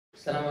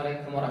السلام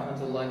عليكم ورحمة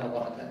الله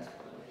وبركاته.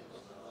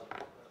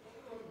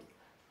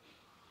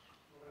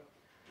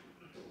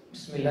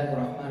 بسم الله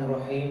الرحمن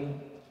الرحيم.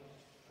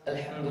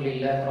 الحمد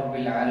لله رب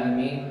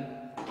العالمين،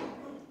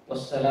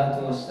 والصلاة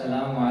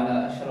والسلام على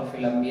أشرف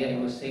الأنبياء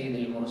وسيد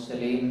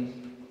المرسلين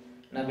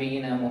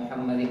نبينا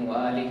محمد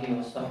وآله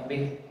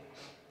وصحبه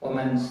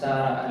ومن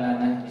سار على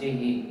نهجه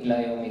إلى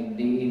يوم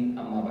الدين،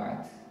 أما بعد.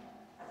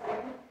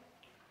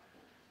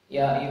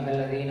 يا أيها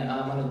الذين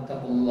آمنوا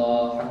اتقوا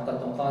الله حق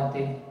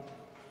تقاته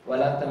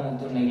ولا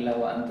تموتن إلا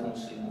وأنتم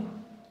مسلمون.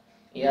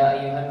 يا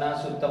أيها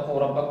الناس اتقوا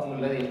ربكم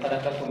الذي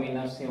خلقكم من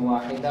نفس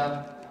واحدة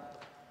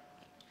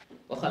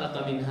وخلق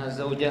منها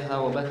زوجها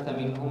وبث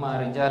منهما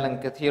رجالا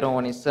كثيرا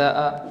ونساء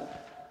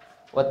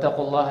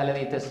واتقوا الله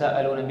الذي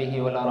تساءلون به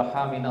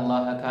والأرحام إن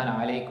الله كان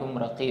عليكم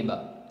رقيبا.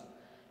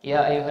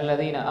 يا أيها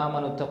الذين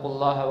آمنوا اتقوا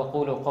الله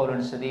وقولوا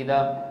قولا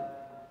سديدا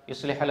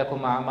يصلح لكم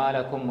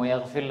أعمالكم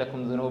ويغفر لكم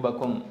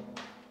ذنوبكم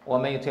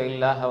ومن يطع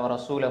الله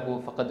ورسوله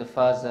فقد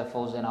فاز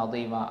فوزا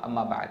عظيما.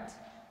 أما بعد.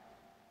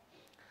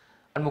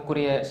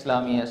 அன்புக்குரிய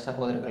இஸ்லாமிய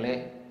சகோதரர்களே,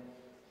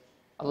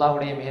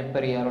 அல்லாஹ்வுடைய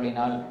மிகப்பெரிய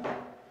அருளினால்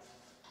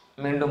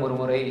மீண்டும் ஒரு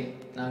முறை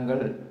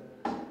நாங்கள்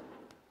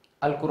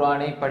அல்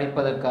குர்ஆனை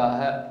படிப்பதற்காக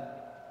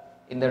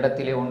இந்த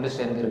இடத்திலே ஒன்று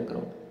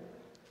சேர்ந்திருக்கிறோம்.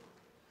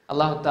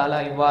 அல்லாஹ் தஆலா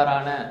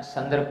இவ்வாறான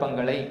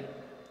சந்தர்ப்பங்களை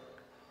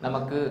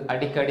நமக்கு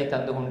அடிக்கடி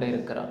தந்து கொண்டே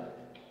இருக்கிறான்.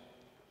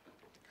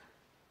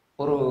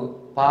 ஒரு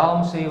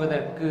பாவம்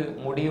செய்வதற்கு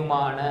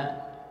முடியுமான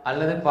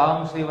அல்லது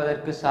பாவம்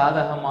செய்வதற்கு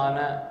சாதகமான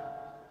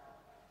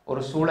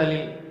ஒரு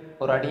சூழலில்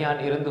ஒரு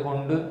அடியான் இருந்து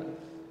கொண்டு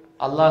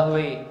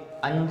அல்லாஹுவை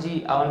அஞ்சி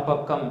அவன்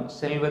பக்கம்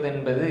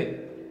செல்வதென்பது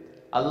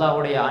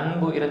அல்லாஹுடைய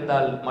அன்பு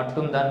இருந்தால்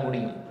மட்டும்தான்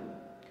முடியும்.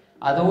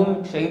 அதுவும்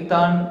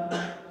ஷைத்தான்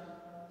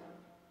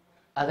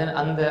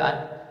அந்த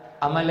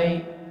அமலை,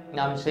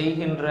 நாம்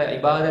செய்கின்ற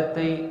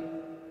இபாதத்தை,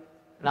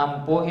 நாம்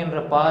போகின்ற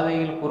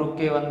பாதையில்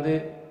குறுக்கே வந்து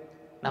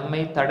நம்மை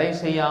தடை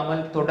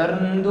செய்யாமல்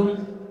தொடர்ந்தும்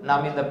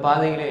நாம் இந்த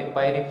பாதையிலே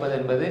பயணிப்பது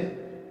என்பது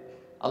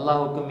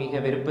அல்லாஹுக்கு மிக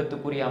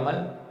விருப்பத்துக்குரிய அமல்.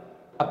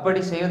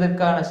 அப்படி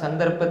செய்வதற்கான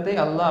சந்தர்ப்பத்தை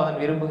அல்லாஹ்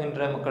அவன்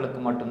விரும்புகின்ற மக்களுக்கு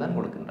மட்டும்தான்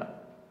கொடுக்கின்றான்.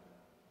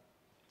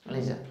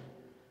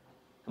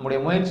 நம்முடைய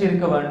முயற்சி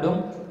இருக்க வேண்டும்.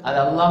 அது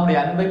அல்லாஹுடைய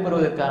அன்பை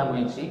பெறுவதற்கான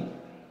முயற்சி.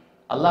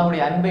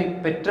 அல்லாஹுடைய அன்பை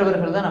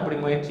பெற்றவர்கள் தான் அப்படி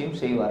முயற்சியும்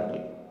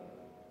செய்வார்கள்.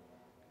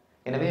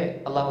 எனவே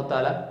அல்லாஹு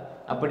தஆலா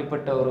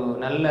அப்படிப்பட்ட ஒரு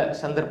நல்ல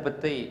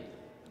சந்தர்ப்பத்தை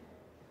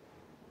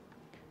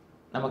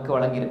நமக்கு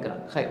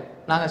வழங்கியிருக்கிறான்.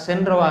 நாங்கள்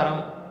சென்ற வாரம்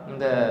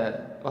இந்த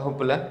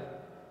வகுப்புல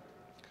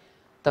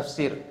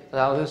தஃப்சீர்,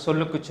 அதாவது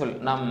சொல்லுக்கு சொல்,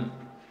 நாம்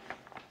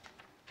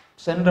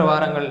சென்ற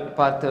வாரங்கள்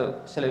பார்த்து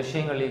சில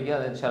விஷயங்களுக்கு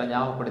அதை சில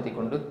ஞாபகப்படுத்தி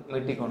கொண்டு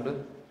மீட்டிக் கொண்டு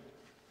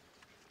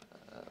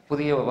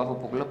புதிய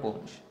வகுப்புக்குள்ள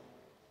போகும்.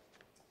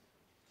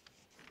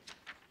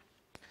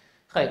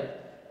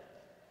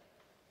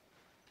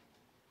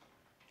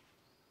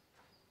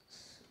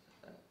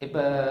 இப்ப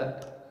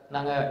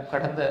நாங்க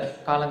கடந்த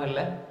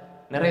காலங்கள்ல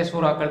நிறைய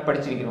சூறாக்கள்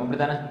படிச்சிருக்கிறோம்,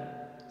 அப்படித்தானே?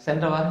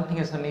 சென்ற வாரம்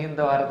நீங்க சொன்னீங்க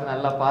இந்த வாரத்தை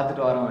நல்லா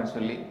பார்த்துட்டு வரோம்னு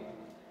சொல்லி.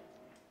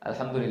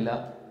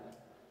 அல்ஹம்துலில்லாஹ்.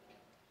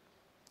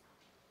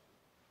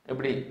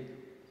 எப்படி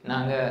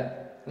நாங்க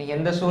நீங்க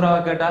எந்த சூறாவை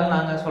கேட்டாலும்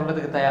நாங்க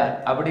சொல்றதுக்கு தயார்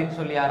அப்படின்னு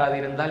சொல்லி யாராவது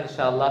இருந்தால்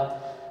இன்ஷா அல்லாஹ்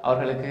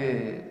அவர்களுக்கு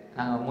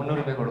நாங்க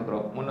முன்னுரிமை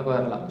கொடுக்கிறோம். முன்னுக்கு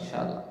வரலாம் இன்ஷா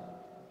அல்லாஹ்.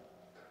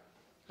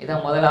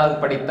 இதான் முதலாவது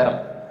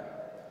படித்தரம்.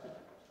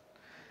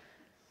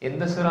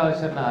 எந்த சூறாவை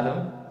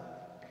சொன்னாலும்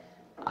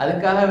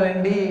அதுக்காக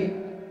வேண்டி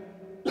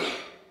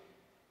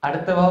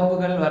அடுத்த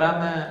வகுப்புகள்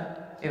வராம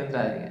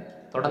இருந்தாருங்க,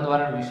 தொடர்ந்து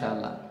வரணும் இன்ஷா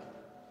அல்லாஹ்.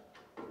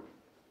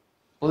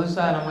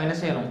 புதுசா நம்ம என்ன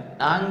செய்யணும்,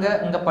 நாங்க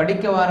இங்க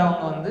படிக்க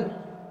வரவங்க வந்து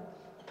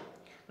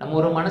நம்ம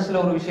ஒரு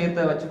மனசுல ஒரு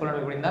விஷயத்தை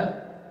வச்சுக்கொள்ளணும். எப்படின்னா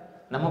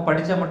நம்ம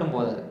படிச்சா மட்டும்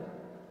போதாது,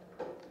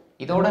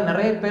 இதோட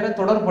நிறைய பேரை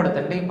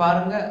தொடர்படுத்த.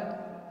 பாருங்க,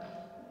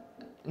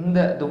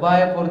 இந்த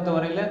துபாயை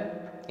பொறுத்தவரையில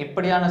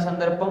இப்படியான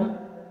சந்தர்ப்பம்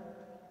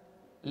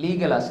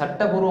லீகலா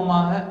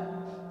சட்டபூர்வமாக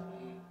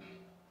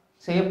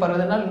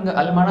செய்யப்படுவதனால் இங்க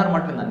அல்மனார்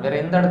மட்டும்தான், வேற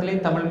எந்த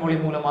இடத்துலயும் தமிழ் மொழி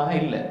மூலமாக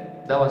இல்லை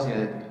தவா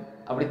செய்வதற்கு.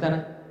 அப்படித்தானே?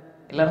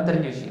 எல்லாரும்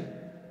தெரிஞ்ச விஷயம்.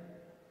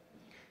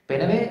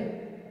 எனவே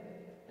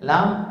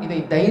நாம் இதை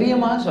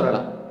தைரியமாக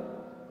சொல்லலாம்,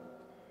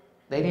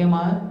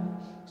 தைரியமாக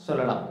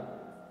சொல்லலாம்.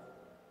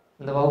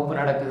 இந்த வகுப்பு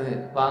நடக்குது,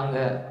 வாங்க.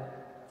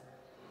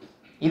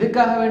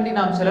 இதுக்காக வேண்டி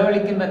நாம்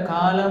செலவழிக்கின்ற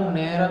காலம்,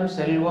 நேரம்,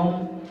 செல்வம்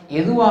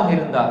எதுவாக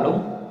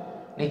இருந்தாலும்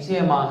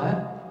நிச்சயமாக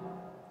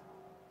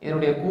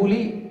இதனுடைய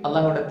கூலி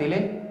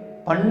அல்லாஹ்விடத்திலே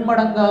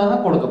பன்மடங்காக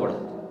கொடுக்கப்படும்.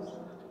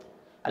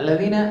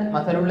 அல்லதீன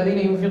மஸலுல்லதீன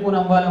யுன்ஃபிகூன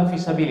அம்வாலஹும் ஃபீ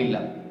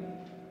ஸபீலில்லாஹ்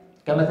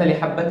கமஸலி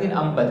ஹப்பத்தின்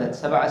அம்பதத்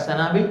சபஅ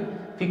ஸனாபில்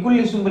ஃபீ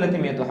குல்லி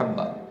சும்பலத்தின் மியத்து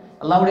ஹப்பா.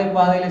 அல்லாஹ்வுடைய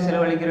பாதையில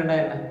செலவழிக்கிறேன்னா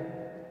என்ன?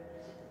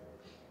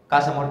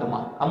 காசை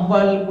மட்டுமா?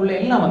 அம்வாலுக்குள்ள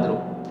எல்லாம்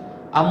வந்துடும்.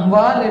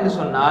 அம்வால் என்று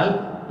சொன்னால்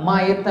மா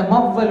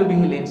யத்தமவ்வலு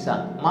பிஹில்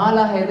இன்சான்,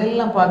 மாலாக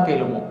எதெல்லாம்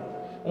பார்க்கலுமோ.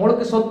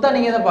 உங்களுக்கு சொத்தா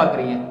நீங்க எதை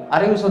பார்க்குறீங்க?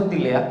 அறிவு சொத்து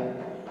இல்லையா?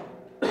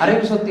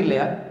 அறிவு சொத்து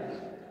இல்லையா?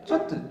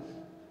 சொத்து.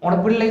 உங்களோட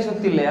பிள்ளை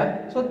சொத்து இல்லையா?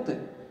 சொத்து.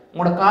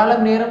 உங்களோட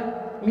காலம், நேரம்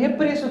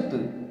மிகப்பெரிய சொத்து.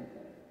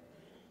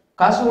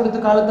 காசு கொடுத்து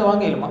காலத்தை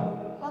வாங்கலுமா?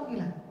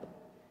 வாங்கல.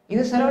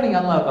 இதை செலவழிங்க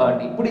அல்லாஹ்வுக்காக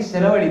வேண்டி. இப்படி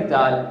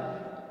செலவழித்தால்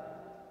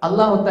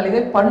அல்லாஹ் தஆலா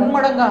இதை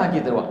பன்மடங்காக ஆக்கி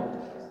தருவான்.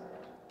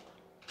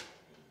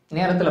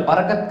 நேரத்துல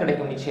பரக்கத்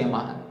கிடைக்கும்,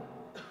 நிச்சயமாக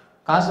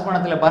காசு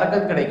பணத்துல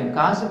பரக்கத் கிடைக்கும்.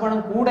 காசு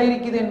பணம் கூட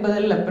இருக்குது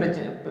என்பதில்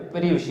பிரச்சனை,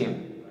 பெரிய விஷயம்.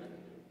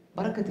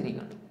 பரக்கத்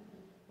இருக்கணும்.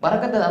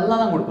 பரக்கத்தை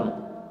அல்லாஹ் தான் கொடுக்கணும்.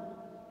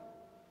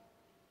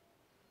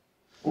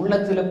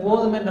 உள்ளத்துல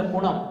போதும் என்ற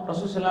குணம்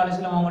ரசூல் ஸல்லல்லாஹு அலைஹி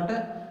வஸல்லம் அவங்ககிட்ட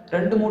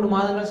 2-3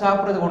 மாதங்கள்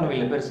சாப்பிட்றது ஒண்ணும்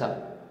இல்லை பெருசா.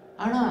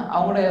 ஆனா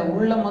அவங்களுடைய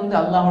உள்ளம்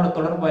அல்லாஹ்வோட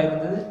தொடர்பாக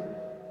இருந்தது.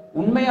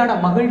 உண்மையான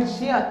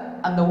மகிழ்ச்சியா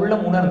அந்த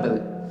உள்ளம் உணர்ந்தது.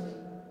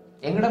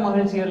 எங்கட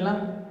மகிழ்ச்சிகள்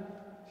எல்லாம்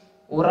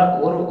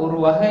ஒரு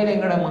வகையில்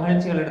எங்கட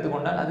மகிழ்ச்சிகள்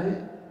எடுத்துக்கொண்டால் அது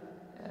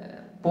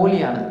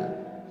போலியானது.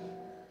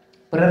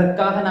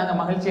 பிறருக்காக நாங்க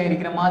மகிழ்ச்சியா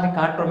இருக்கிற மாதிரி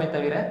காட்டுறோமே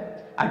தவிர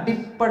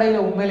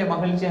அடிப்படையில உண்மையில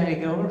மகிழ்ச்சியாக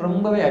இருக்கிறவர்கள்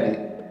ரொம்பவே அரிது.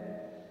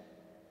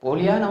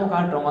 போலியா நம்ம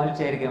காட்டுறோம்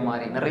மகிழ்ச்சியா இருக்கிற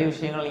மாதிரி. நிறைய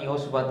விஷயங்கள் நீங்க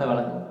யோசிச்சு பார்த்தா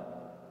வழங்கும்.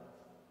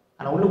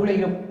 ஆனா உள்ளுக்குள்ள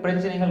இருக்கிற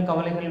பிரச்சனைகள்,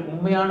 கவலைகள்,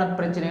 உண்மையான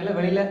பிரச்சனைகளை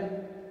வெளியில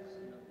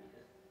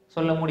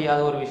சொல்ல முடியாத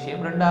ஒரு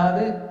விஷயம்.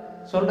 ரெண்டாவது,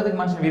 சொல்றதுக்கு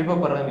மனுஷன்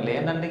விருப்பப்படுறதும் இல்லை.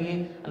 ஏன்னா அன்றைக்கு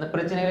அந்த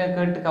பிரச்சனைகளை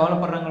கேட்டு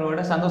கவலைப்படுறவங்களை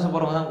விட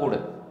சந்தோஷப்படுறவங்க தான் கூட.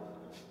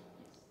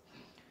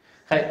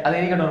 அதை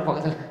இருக்கட்டும் ஒரு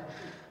பக்கத்துல.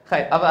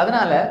 அப்ப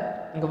அதனால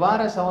இங்க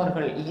வார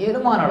சகோதரர்கள்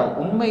ஏதுமான அளவு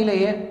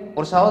உண்மையிலேயே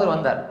ஒரு சகோதரர்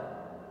வந்தார்.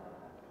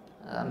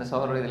 அந்த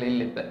சகோதரர் இதுல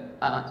இல்லை இப்ப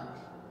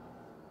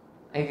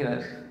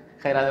நினைக்கிறார்.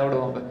 அதை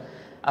விடுவோம்.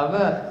 அப்ப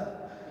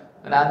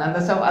நான்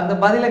அந்த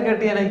பதிலை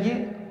கேட்டு எனக்கு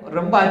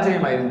ரொம்ப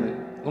ஆச்சரியமா இருந்தது.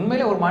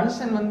 உண்மையில ஒரு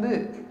மனுஷன்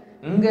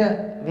இங்க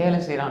வேலை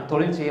செய்யறான்,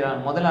 தொழில் செய்யறான்,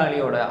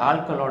 முதலாளியோட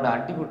ஆட்களோட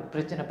அட்டி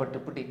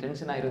பிரச்சனைப்பட்டு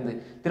டென்ஷனா இருந்து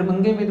திரும்ப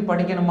இங்கேயும் இது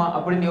படிக்கணுமா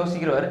அப்படின்னு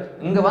யோசிக்கிறவர்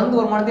இங்க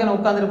ஒரு மனத்தையான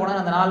உட்கார்ந்துட்டு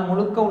போனா அந்த நாள்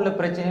முழுக்க உள்ள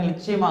பிரச்சனைகள்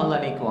நிச்சயமா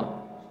அல்லாஹ் நீக்குவான்.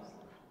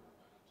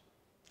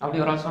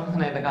 அப்படி ஒரு ஆள் சொன்ன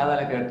நான் இந்த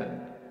காதால கேட்டேன்.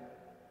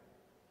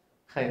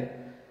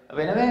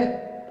 எனவே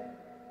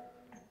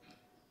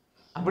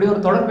அப்படி ஒரு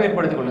தொடர்பு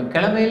ஏற்படுத்திக் கொள்ளும்.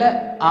 கிழமையில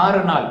 6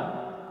 நாள்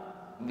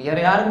வேற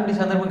யாருக்கும் இப்படி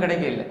சந்தர்ப்பம்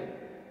கிடைக்க இல்லை.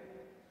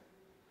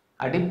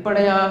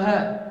 அடிப்படையாக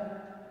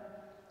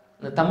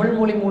இந்த தமிழ்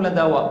மொழி மூல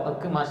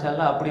தாவாக்கு மாஷா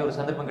அல்லாஹ் அப்படி ஒரு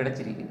சந்தர்ப்பம்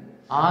கிடைச்சிருக்கு.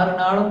 6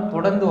 நாளும்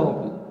தொடர்ந்து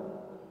வகுப்பு.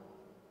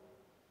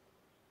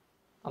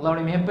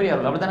 அல்லாஹ்வுடைய மிகப்பெரிய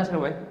அருள். அப்படித்தானே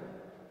சார் பாய்?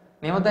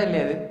 நியமத்தா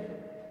இல்லையா அது?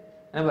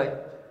 என்ன பாய்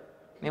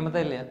நியமத்தா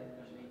இல்லையா?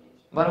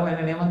 பாரு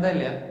என்ன நியமத்தா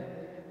இல்லையா?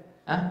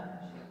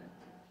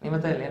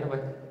 நியமத்தா இல்லையா? என்ன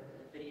பாய்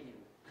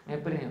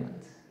மிகப்பெரிய நியமத்.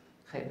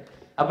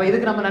 அப்ப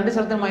இதுக்கு நம்ம நன்றி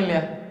செலுத்தணுமா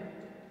இல்லையா?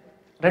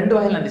 2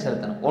 வகையில் நன்றி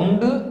செலுத்தணும்.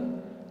 ஒன்று,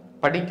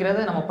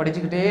 படிக்கிறத நம்ம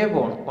படிச்சுக்கிட்டே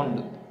போகணும்.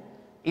 ஒன்று,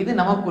 இது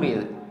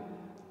நமக்குரியது.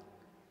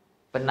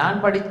 இப்ப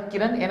நான்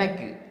படிக்கிறேன்,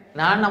 எனக்கு,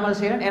 நான் அமல்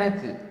செய்யறேன்,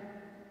 எனக்கு.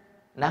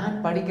 நான்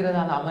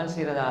படிக்கிறதால அமல்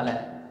செய்யறதால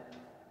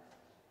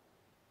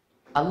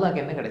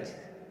அல்லாஹ்க்கு என்ன கிடைச்சு,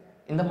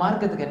 இந்த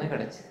மார்க்கத்துக்கு என்ன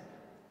கிடைச்சு?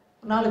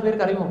 4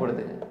 பேருக்கு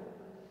அறிமுகப்படுத்துங்க.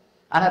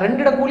 ஆனா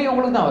 2 கூலி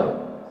உங்களுக்கு தான் வரும்.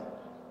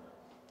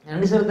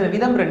 நன்றி செலுத்துற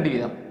விதம் 2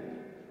 விதம்.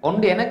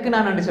 ஒன்று, எனக்கு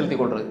நான் நன்றி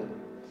செலுத்திக் கொள்றது.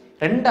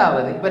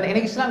 2வது, இப்ப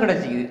எனக்கு இஸ்லாம்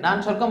கிடைச்சிக்குது,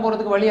 நான் சொர்க்கம்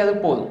போறதுக்கு வழி அது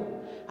போதும்.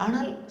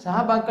 ஆனால்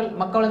சஹாபாக்கள்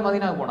மக்காவில்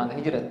மதீனாவுக்கு போனாங்க,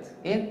 ஹிஜ்ரத்.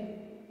 ஏன்?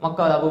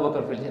 மக்காவில்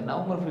அபூபக்கர் ஃபில் ஜன்னா,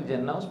 உமர் ஃபில்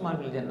ஜன்னா, உஸ்மான்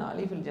ஃபில் ஜன்னா,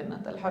 அலி ஃபில் ஜன்னா,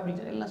 தல்ஹா ஃபில்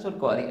ஜன்னா, எல்லாம்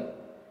சொர்க்கவாதிகள்.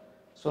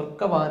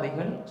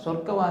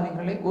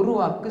 சொர்க்கவாதிகளை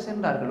உருவாக்க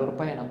சென்றார்கள். ஒரு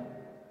பயணம்.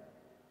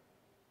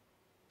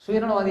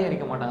 சுயநலவாதியா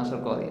இருக்க மாட்டாங்க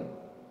சொர்க்கவாதிகள்.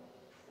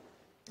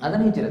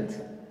 அதன் ஹிஜ்ரத்.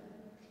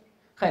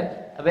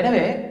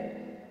 எனவே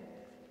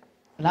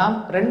நாம்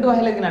 2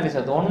 வகையிலுக்கு நன்றி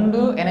செலுத்தும்.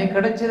 ஒன்று, எனக்கு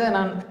கிடைச்சதை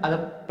நான் அதை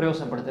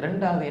பிரயோசனப்படுத்து.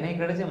 2வது,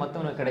 எனக்கு கிடைச்ச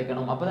மற்றவங்களுக்கு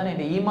கிடைக்கணும். அப்பதான்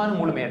என் ஈமான்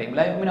முழுமையடையும்.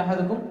 லா யுமினு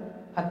அஹதுக்கும்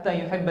ஹத்தா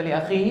யுஹிப்ப லி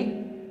அஹீஹி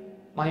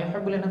மா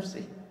யுஹிப்பு லி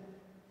நஃப்ஸிஹி.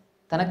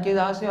 தனக்கு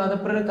எது ஆசையோ அதை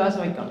பிறருக்கு ஆசை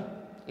வைக்கணும்.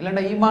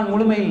 இல்லைன்னா ஈமான்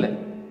முழுமை இல்லை,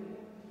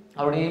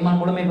 அவருடைய ஈமான்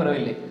முழுமை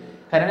பெறவில்லை.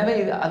 எனவே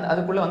இது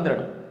அதுக்குள்ள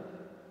வந்துடணும்.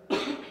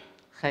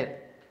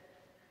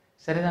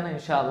 சரிதானே?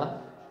 இன்ஷா அல்லாஹ்.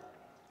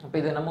 அப்ப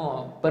இதை நம்ம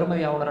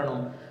பெருமதியாக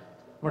உணரணும்,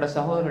 நம்மளோட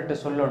சகோதரர்கிட்ட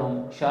சொல்லணும்.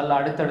 இன்ஷா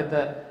அல்லாஹ் அடுத்தடுத்த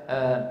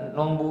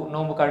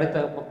நோன்புக்கு அடுத்த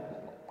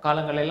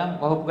காலங்கள் எல்லாம்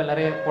வகுப்புகள்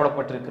நிறைய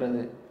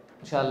போடப்பட்டிருக்கிறது.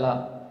 இன்ஷா அல்லாஹ்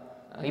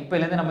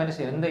இப்போலேருந்து நம்ம என்ன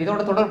செய்யணும்,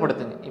 இதோட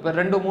தொடர்படுத்துங்க. இப்போ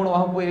 2-3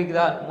 வகுப்பு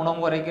இருக்குதா,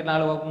 3 வரைக்கும்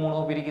 4 வகுப்பு 3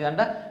 வகுப்பு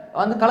இருக்குதாண்டா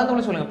கலந்து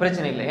கொள்ள சொல்லுங்க,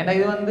 பிரச்சனை இல்லை. ஏன்னா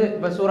இது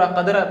இப்போ சூரா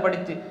கதிரை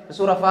படிச்சு,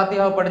 சூரா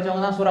ஃபாத்தியாவை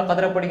படிச்சவங்க தான் சூரா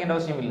கதிரை படிக்கின்ற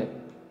அவசியம் இல்லை,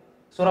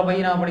 சூரா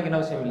பையனாவை படிக்கின்ற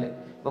அவசியம் இல்லை.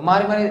 இப்போ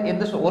மாறி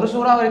எந்த ஒரு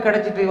சூறா அவருக்கு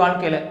கிடைச்சிட்டு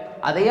வாழ்க்கையில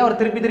அதையே அவர்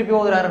திருப்பி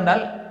ஓதுறாரு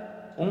என்றால்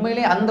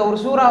உண்மையிலே அந்த ஒரு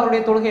சூறா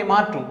அவருடைய தொழுகையை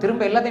மாற்றும்.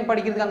 திரும்ப எல்லாத்தையும்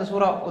படிக்கிறதுக்கு அந்த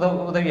சூறா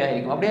உதவியாக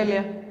இருக்கும். அப்படியா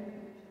இல்லையா?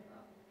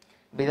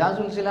 இப்போ இது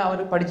அசுல்சிலா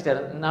அவர்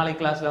படிச்சுட்டாரு, நாளை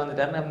கிளாஸ்ல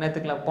வந்துட்டாரு,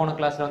 நேற்று போன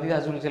கிளாஸ்ல இது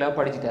அசுல்சிலா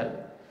படிச்சுட்டாரு,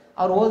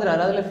 அவர்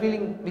ஓதுறாரு, அதுல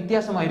ஃபீலிங்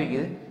வித்தியாசமா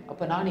இருக்குது.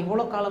 அப்ப நான்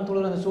இவ்வளவு காலம்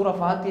தொழுகிற அந்த சூரா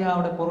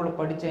ஃபாத்தியாவோட பொருளை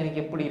படிச்சா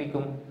எனக்கு எப்படி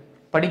இருக்கும்?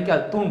 படிக்க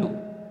தூண்டும்.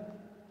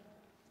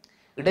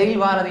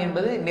 இடையில் வாரது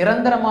என்பது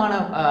நிரந்தரமான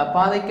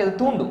பாதைக்கு அது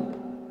தூண்டும்.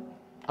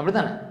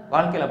 அப்படித்தானே?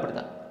 வாழ்க்கையில்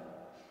அப்படித்தான்.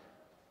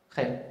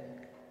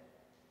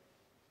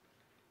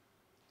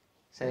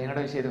 சரி,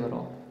 என்னோட விஷயத்துக்கு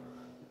வருவோம்.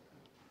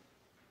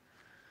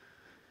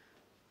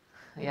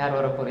 யார்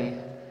வர போறீங்க?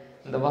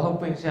 இந்த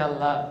வகுப்பு இன்ஷா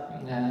அல்லாஹ்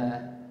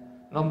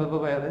நோன்பு எப்போ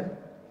போயாது?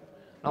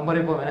 நோன்பு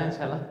வரை போவேன்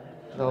இன்ஷா அல்லாஹ்.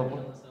 இந்த வகுப்பு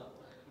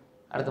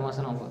அடுத்த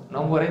மாதம்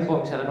நோன்பு வரை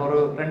போகும் இன்ஷா அல்லாஹ். ஒரு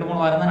 2-3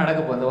 வாரம் தான் நடக்க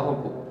போகுது இந்த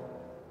வகுப்பு.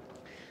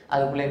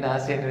 அதுக்குள்ளே இந்த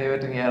ஆசையை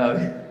நிறைவேற்றுங்க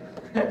யாராவது.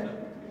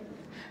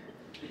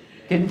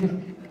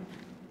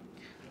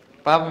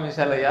 பாப்போம்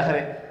இன்ஷால்லா.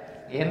 யாரு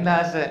என்ன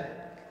ஆசை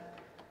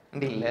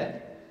இல்ல,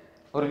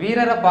 ஒரு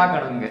வீரரை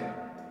பார்க்கணும். இங்க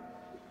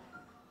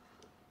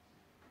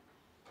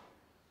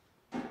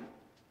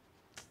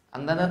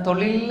அந்தந்த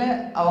தொழில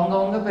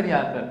அவங்கவுங்க பெரிய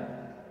ஆட்கள்,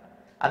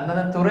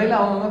 அந்தந்த துறையில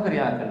அவங்கவுங்க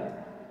பெரிய ஆட்கள்.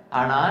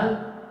 ஆனால்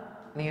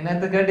நீங்க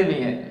நேற்று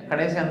கேட்டுவீங்க,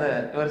 கடைசி அந்த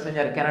இவர்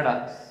செஞ்சார் கனடா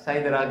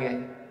சைதராகே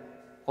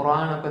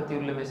குர்ஆனை பத்தி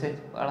உள்ள மெசேஜ்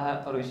அழகா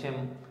ஒரு விஷயம்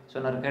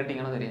சொன்னார்.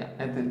 கேட்டீங்கன்னா தெரியா?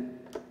 நேற்று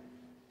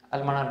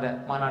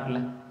மாநாட்டுல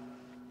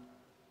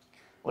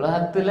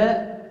உலகத்துல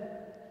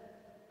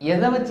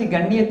எதை வச்சு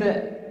கண்ணியத்தை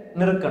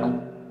நிறுக்கணும்?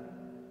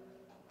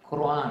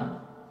 குர்ஆன்.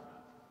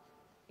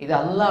 இது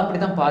அல்லாஹ்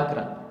அப்படிதான்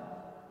பார்க்கிறான்,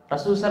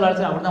 ரசூல் ஸல்லல்லாஹு அலைஹி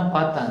வஸல்லம் அப்படிதான்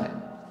பார்த்தாங்க.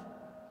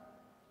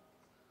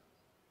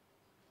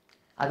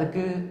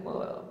 அதுக்கு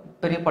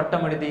பெரிய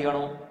பட்டம்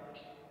எடுத்திக்கணும்,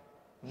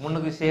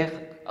 முன்னுக்கு ஷேக்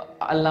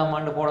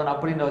அல்லாமாண்டு போடணும்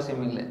அப்படின்ற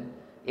அவசியம் இல்லை.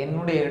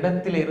 என்னுடைய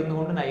இடத்துல இருந்து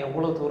கொண்டு நான்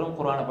எவ்வளவு தூரம்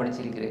குர்ஆனை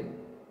படிச்சிருக்கிறேன்,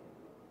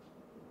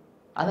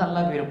 அது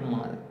அல்லாஹ்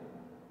விருப்பமானது.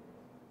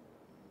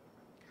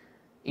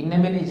 இன்ன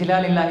மின்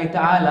இஜ்லாலில்லாஹி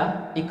தஆலா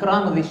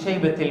இக்ராமு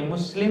ஷைபத்தில்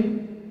முஸ்லிம்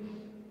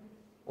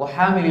வ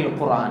ஹாமிலில்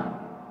குர்ஆன்.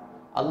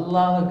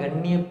 அல்லாஹ்வை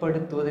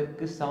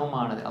கண்ணியப்படுத்துவதற்கு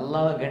சமமானது,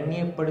 அல்லாஹ்வை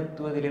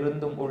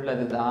கண்ணியப்படுத்துவதிலிருந்தும்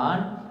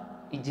உள்ளதுதான்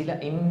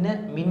இன்ன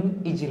மின்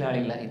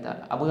இஜ்லாலில்லாஹி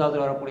தஆலா.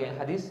 அபூதாவுதுல வரக்கூடிய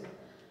ஹதீஸ்,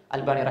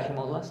 அல்பானி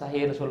ரஹிமஹுல்லாஹ்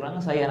சஹீஹ்னு சொல்றாங்க,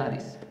 சஹீஹான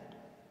ஹதீஸ்.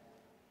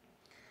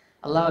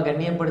 அல்லாஹ்வை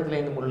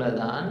கண்ணியப்படுத்தலிருந்து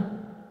உள்ளதுதான்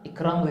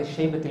இக்ராமு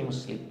ஷைபத்தில்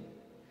முஸ்லிம்.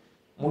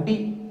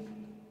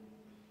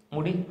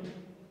 முடி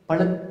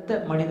பழுத்த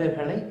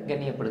மனிதர்களை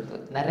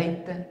கண்ணியப்படுத்துவது,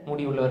 நரைத்த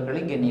முடி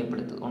உள்ளவர்களை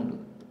கண்ணியப்படுத்துவது ஒன்று.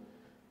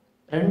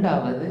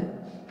 இரண்டாவது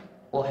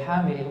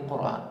ஒஹாமிலில்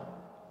குர்ஆன்,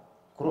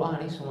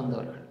 குர்ஆனை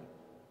சுமந்தவர்கள்.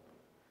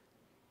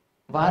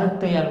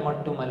 வார்த்தையால்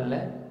மட்டுமல்ல,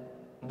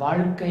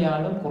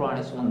 வாழ்க்கையாலும்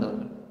குர்ஆனை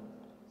சுமந்தவர்கள்.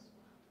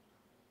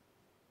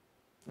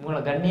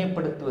 உங்களை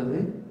கண்ணியப்படுத்துவது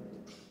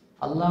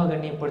அல்லாஹ்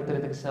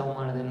கண்ணியப்படுத்துறதுக்கு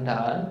சமமானது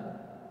என்றால்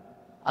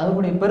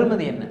அதனுடைய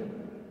பெருமதி என்ன?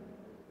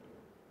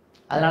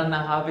 அதனால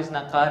நான் ஹாஃபிஸ்,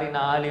 நான் காரி,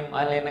 நான் ஆலிம்,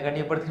 அதில் என்ன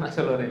கண்ணியப்படுத்தி நான்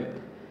சொல்லுவது இல்லை.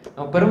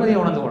 நம்ம பெருமதியை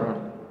உணர்ந்து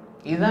கொள்ளணும்.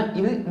 இதுதான்,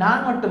 இது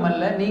நான்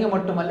மட்டுமல்ல, நீங்க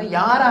மட்டுமல்ல,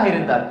 யாராக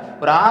இருந்தால்.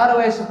 ஒரு 6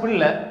 வயசு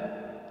பிள்ளை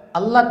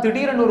அல்லாஹ்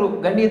திடீரென்று ஒரு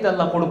கண்ணியத்தை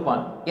அல்லாஹ்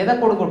கொடுப்பான். எதை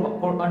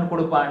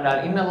கொடுப்பான் என்றால்,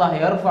 இன்னல்லாஹ்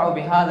யர்ஃபஉ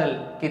பிஹாதல்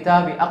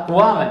கிதாபி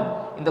அக்வாமன்.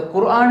 இந்த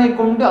குர்ஆனை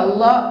கொண்டு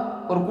அல்லாஹ்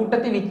ஒரு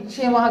கூட்டத்தை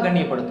நிச்சயமாக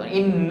கண்ணியப்படுத்துவான்.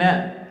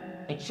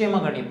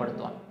 நிச்சயமாக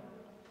கண்ணியப்படுத்துவான்.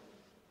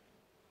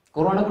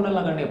 குர்ஆனை கொண்டு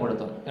எல்லாம்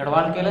கண்ணியப்படுத்துவான். என்னோட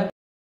வாழ்க்கையில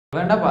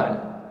வேண்டாம் பாருங்க,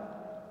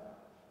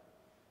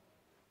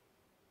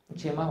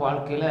 நிச்சயமா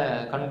வாழ்க்கையில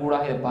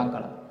கண்கூடாக இதை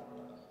பார்க்கலாம்.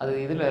 அது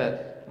இதுல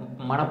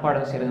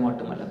மனப்பாடம் செய்யறது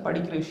மட்டுமல்ல,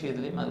 படிக்கிற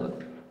விஷயத்துலையும் அது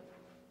வரும்.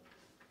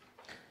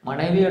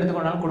 மனைவி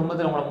எடுத்துக்கொண்டாலும்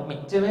குடும்பத்தில் உங்களை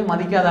மிச்சமே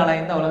மதிக்காத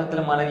ஆளாயிருந்தா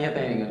உலகத்துல மனைவியா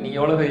தயாரிக்கும். நீங்க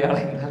எவ்வளவு பெரிய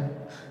ஆளாயிருந்தாலும்,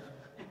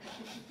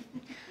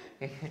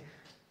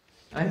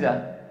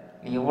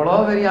 நீங்க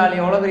எவ்வளவு பெரிய ஆள்,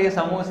 எவ்வளவு பெரிய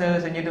சமூக சேவை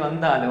செஞ்சுட்டு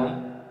வந்தாலும்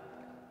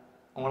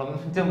உங்களை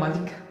மிச்சம்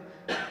மதிக்க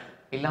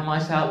இல்ல.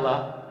 மாஷா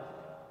அல்லாஹ்,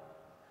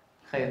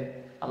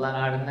 அல்லாஹ்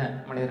நாடுன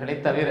மனிதர்களை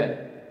தவிர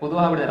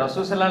பொதுவாக அப்படி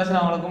ரசூல் ஸல்லல்லாஹு அலைஹி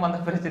வஸல்லம் அவங்களுக்கும் அந்த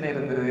பிரச்சனை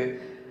இருந்தது,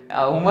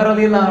 உமர்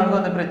ரலியல்லாஹு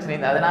அன்ஹுக்கும் அந்த பிரச்சனை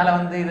இருந்தது. அதனால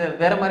இதை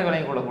வேற மாதிரி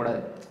விளங்கி கொள்ளக்கூடாது.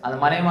 அந்த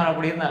மனைவிமார்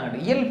அப்படி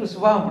இருந்தாங்க, இயல்பு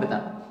சுபாவம்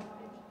அப்படித்தான்.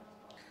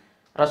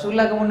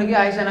 ரசூலுல்லாஹ்க்கு முன்னுக்கு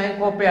ஆயிஷா நாயகி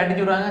கோப்பை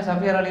அடிச்சு விடுறாங்க,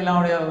 சஃபியா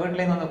ரலியல்லாஹுடைய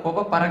வீட்டுல இருந்து அந்த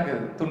கோப்பை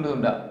பறக்குது துண்டு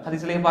துண்டா.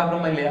 ஹதீஸ்லயே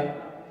பார்க்கணுமா இல்லையா?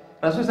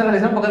 ரசூல் ஸல்லல்லாஹு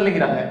அலைஹி வஸல்லம் பக்கத்துல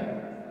இருக்கிறாங்க,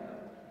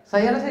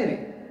 சரியான செய்தி.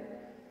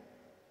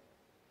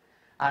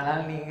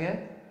 ஆனால் நீங்க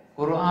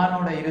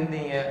குர்ஆனோட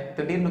இருந்தீங்க,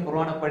 திடீர்னு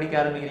குர்ஆனை படிக்க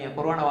ஆரம்பிக்கிறீங்க,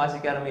 குர்ஆனை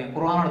வாசிக்க ஆரம்பிக்கிறீங்க,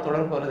 குர்ஆனோட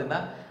தொடர்பு வருதுன்னா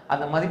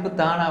அந்த மதிப்பு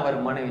தானா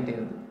வரும் மனைவிட்டு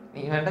இருந்து.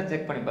 நீங்க வேண்டாம்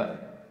செக் பண்ணி பாருங்க,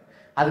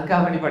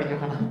 அதுக்காக வேண்டி படிக்க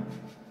வேணாம்.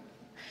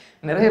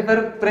 நிறைய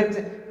பேர்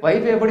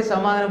வைஃபை எப்படி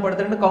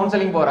சமாதானப்படுத்துறேன்னு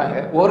கவுன்சிலிங் போறாங்க.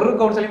 ஒரு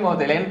கவுன்சிலிங்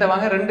போகல, என்கிட்ட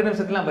வாங்க 2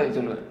 நிமிஷத்துல நான் பதில்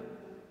சொல்லுவேன்.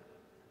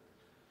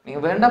 நீங்க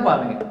வேண்டாம்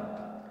பாருங்க,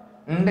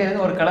 இன்றைய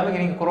ஒரு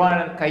கிழமைக்கு நீங்க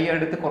குர்ஆனை கையை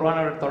எடுத்து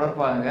குர்ஆனோட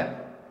தொடர்பாங்க.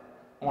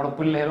 உங்களோட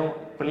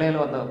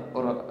பிள்ளைகளும் அந்த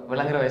ஒரு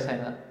விளங்குற வயசாக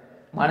தான்.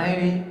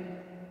 மனைவி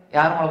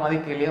யாரும் உங்களை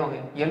மதிக்கலையோ அவங்க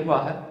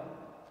இயல்பாக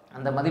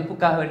அந்த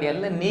மதிப்புக்காக வேண்டிய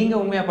அல்ல, நீங்க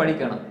உண்மையா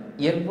படிக்கணும்.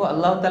 இயல்பு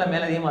அல்லாஹ் தஆலா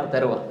மேலதிகமா அது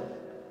தருவான்.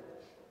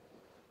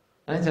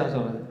 நினைச்சா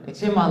சொல்றது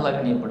நிச்சயமா அல்லாஹ்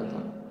கண்ணியப்படுத்துவான்.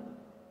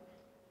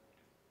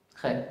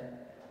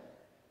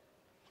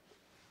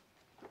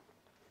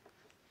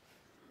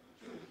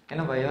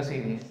 என்னப்பா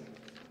யோசிக்கிறீங்க?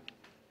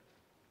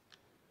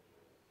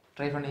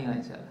 ட்ரை பண்ணீங்க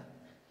சார்,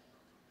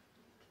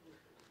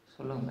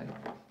 சொல்லுங்க.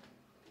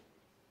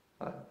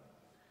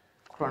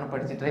 குர்ஆனை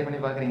படிச்சு ட்ரை பண்ணி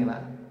பார்க்குறீங்களா?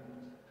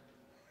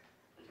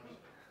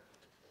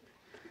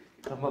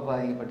 ரொம்ப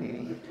பாதிக்கப்பட்டீங்க.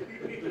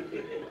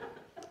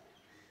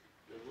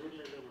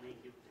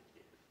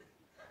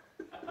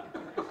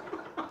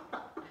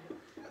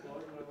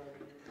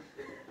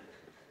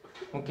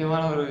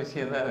 முக்கியமான ஒரு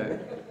விஷயம் தான் அது.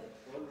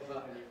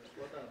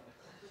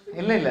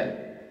 இல்ல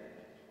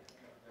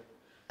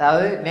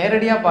அதாவது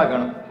நேரடியா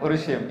பார்க்கணும் ஒரு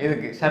விஷயம்.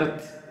 இதுக்கு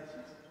ஷரத்,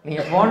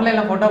 நீங்க போன்ல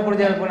எல்லாம் போட்டோ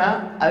பிடிச்சி அனுப்புனா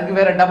அதுக்கு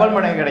வேற டபுள்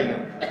மடங்கு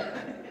கிடைக்கும்.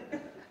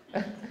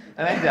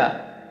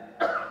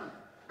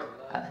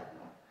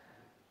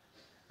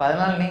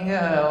 அதனால நீங்க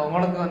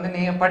உங்களுக்கு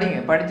நீங்க படிங்க,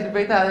 படிச்சுட்டு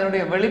போயிட்டு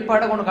அதனுடைய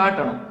வெளிப்பாடை கொண்டு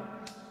காட்டணும்.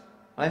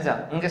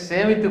 இங்க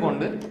சேமித்து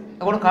கொண்டு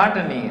கூட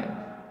காட்ட நீங்க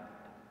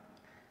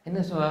என்ன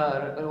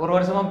ஒரு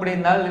வருஷமா இப்படி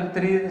இருந்தால்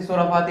திடீர்னு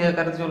சூரா ஃபாத்திஹா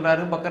கருத்து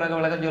சொல்றாரு, பக்கரக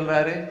விளக்கம்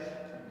சொல்றாரு.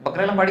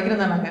 பக்கரெல்லாம்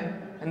படிக்கிறது தானாங்க.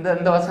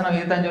 இந்த வசனம்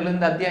இதுதான் சொல்லுது,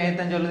 இந்த அத்தியாயம்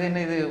இதுதான் சொல்லுது,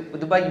 என்ன இது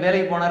துபாய்க்கு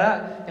வேலைக்கு போனாரா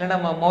இல்லைன்னா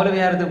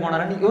மௌலவியாரத்துக்கு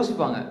போனாரான்னு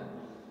யோசிப்பாங்க.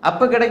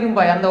 அப்ப கிடைக்கும்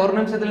பாய் அந்த ஒரு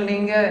நிமிஷத்துல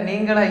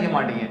நீங்களா ஐய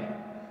மாட்டீங்க,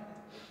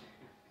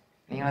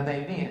 நீங்களா தான்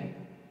இருப்பீங்க.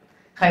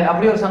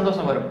 அப்படி ஒரு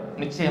சந்தோஷம் வரும்,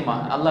 நிச்சயமா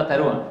அல்லாஹ்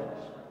தருவான்.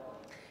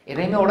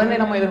 எதையுமே உடனே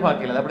நம்ம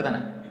எதிர்பார்க்கல,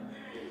 அப்படித்தானே?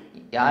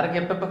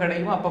 யாருக்கு எப்பப்ப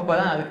கிடைக்குமோ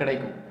அப்பப்பதான் அது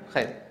கிடைக்கும்.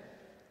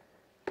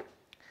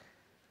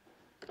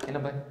 என்ன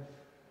பாய்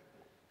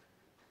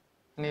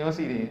நீ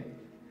யோசிக்கிறீங்க?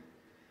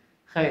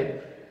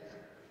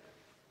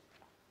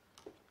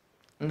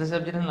 இந்த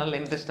சப்ஜெக்ட் நல்ல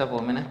இன்ட்ரெஸ்டா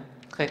போகும். என்ன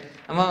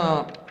நம்ம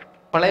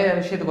பழைய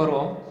விஷயத்துக்கு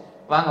வருவோம்.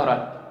 வாங்க ஒரு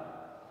ஆள்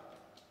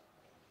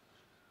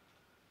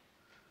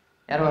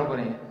யார் வர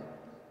போறீங்க?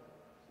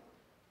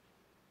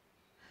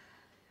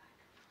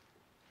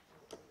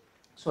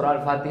 சூரா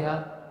அல் ஃபாத்திஹா,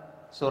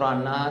 சூரா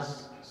அன் நாஸ்,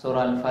 சூரா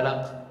அல்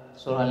ஃபலக்,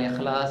 சூரா அல்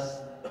இக்லாஸ்,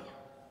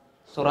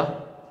 சூரா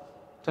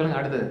சொல்லுங்க.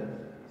 அடுத்தது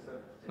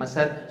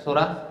மஸத்,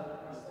 சூரா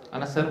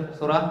அனஸர்,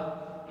 சூரா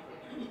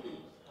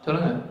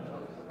சொல்லுங்க.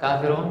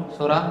 காஃபிரூன்,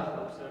 சூரா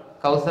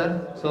கௌசர்,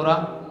 சூரா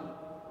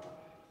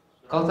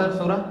கௌசர்,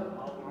 சூரா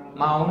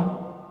மாவுன்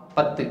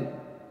 10.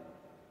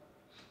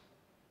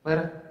 வேற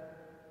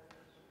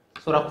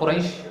சூரா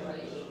குரைஷ்,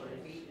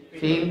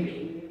 ஃபீல்,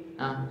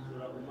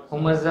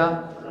 ஹுமஸா,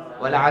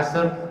 வல்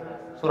அஸ்ர்,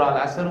 சூரா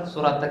அல் அஸ்ர்,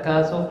 சூரா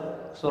தகாசுர்,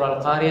 சூரா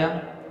அல் காரியா,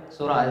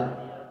 சூரா அல்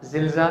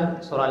ஜில்சால்,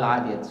 சூரா அல்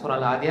ஆதியத், சூரா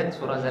அல் ஆதியத்,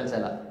 சூரா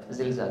ஜல்சலா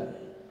ஜில்சால்.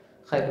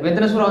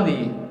 எத்தனை சூரா வந்து?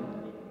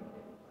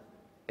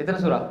 எத்தனை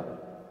சூரா?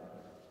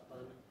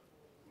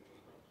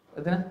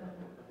 எத்தனை?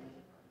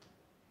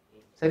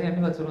 சரி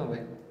அண்ணி பார்த்து சொல்லுங்க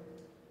போய்.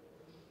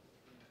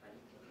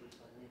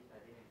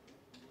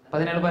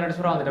 17-18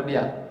 சூரா வந்துட்டு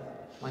அப்படியா?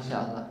 மாஷா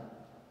அல்லாஹ்.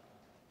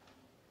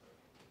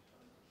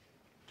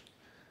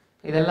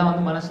 இதெல்லாம்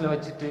வந்து மனசுல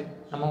வச்சுட்டு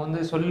நம்ம வந்து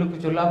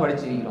சொல்லுக்கு சொல்லா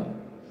படிச்சிருக்கிறோம்,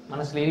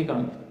 மனசுல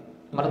இருக்கணும்,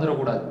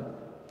 மறந்துடக்கூடாது.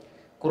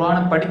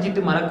 குர்ஆனை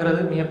படிச்சுட்டு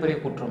மறக்கிறது மிகப்பெரிய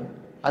குற்றம்.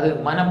 அது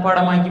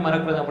மனப்பாடமாக்கி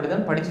மறக்கிறது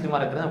அப்படிதான், படிச்சுட்டு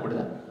மறக்கிறது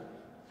அப்படிதான்.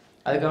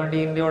 அதுக்கு வேண்டி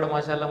இந்தியாவோட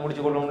மாஷா அல்லாஹ்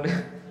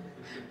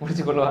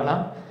முடிச்சு கொள்வானா?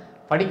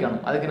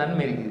 படிக்கணும், அதுக்கு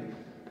நன்மை இருக்குது.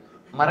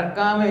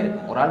 மறக்காம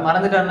ஒரு ஆள்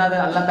மறந்துட்டான்னா அது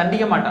அல்லாஹ்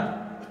தண்டிக்க மாட்டான்.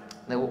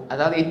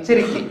 அதாவது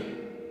எச்சரிக்கை,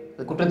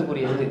 அது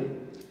குற்றத்துக்குரியது.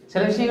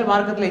 சில விஷயங்கள்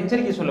மார்க்கத்தில்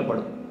எச்சரிக்கை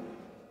சொல்லப்படும்,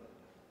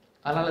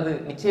 அதனால அது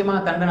நிச்சயமா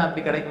தண்டனை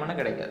அப்படி கிடைக்குமானா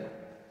கிடைக்காது.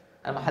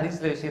 நம்ம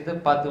ஹதீஸ்ல விஷயத்தை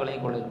பார்த்து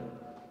விளங்கிக் கொள்ளணும்.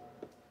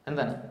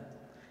 என்னதானே?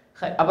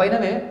 அப்ப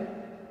எனவே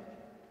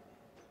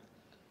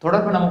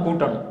தொடர்பை நம்ம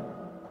கூட்டணும்,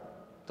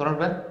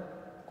 தொடர்பை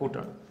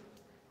கூட்டணும்.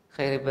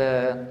 இப்ப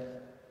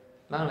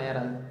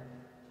வாங்களேன்,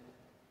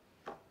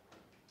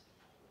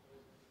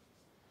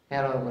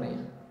 யாராவது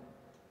போறீங்க?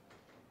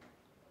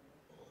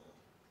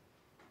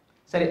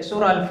 சரி,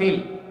 சூரா அல்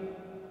ஃபீல்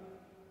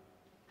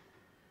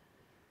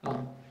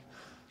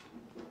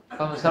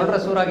சொல்ற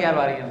சூறாக்கு யார்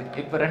வாரீங்க?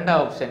 இப்ப 2வது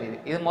ஆப்ஷன் இது.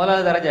 இது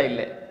முதலாவது தரஜா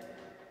இல்லை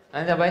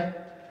அஞ்சா பாய்,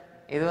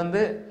 இது வந்து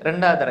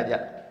 2வது தரஜா.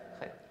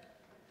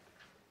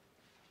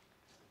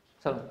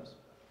 சொல்லுங்க.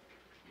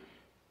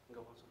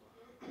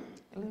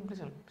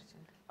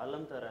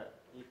 அலம் தர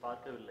நீ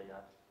பார்க்கவில்லையா,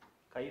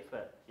 கைஃப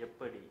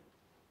எப்படி,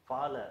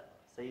 பால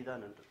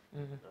செய்தான் என்று.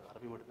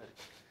 அரபி மட்டும்தான்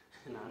இருக்கு,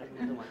 நான் அரபி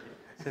மட்டும்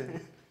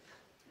மாட்டேன்.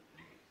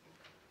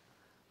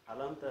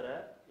 அலம் தர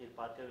நீ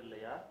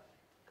பார்க்கவில்லையா,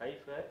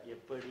 கைஃப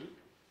எப்படி,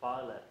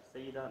 பால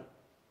செய்தான்,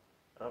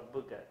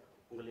 ரப்புக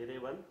உங்கள்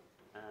இறைவன்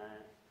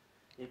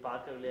நீ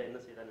பார்க்கவில்லையா என்ன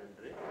செய்தான்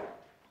என்று.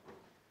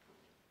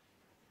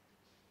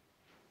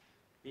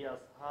 பி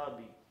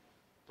அஸ்ஹாபி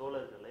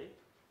தோழர்களை,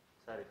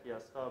 சாரி பி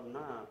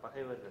அஸ்ஹாப்னா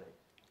பகைவர்களை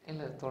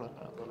இல்ல,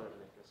 தோழர்களை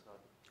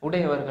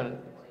உடையவர்கள்.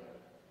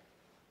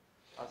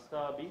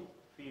 அஸ்ஹாபி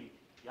ஃபீல்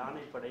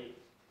யானைப்படை,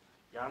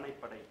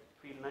 யானைப்படை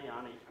ஃபீல்னா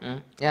யானை,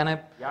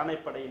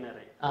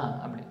 யானைப்படையினரை.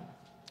 அப்படி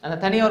அந்த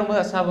தனியாக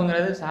வரும்போது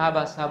அசாபுங்கிறது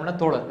சஹாபா, அசாபுனா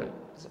தோழர்கள்.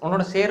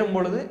 உன்னோட சேரும்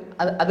பொழுது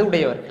அது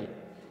உடையவர்கள்.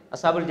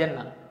 அசாபுல்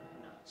ஜன்னா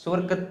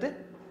சுவர்க்கத்து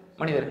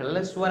மனிதர்கள்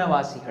அல்ல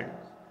சுவனவாசிகள்.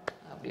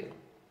 அப்படி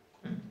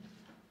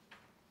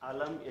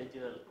அலம்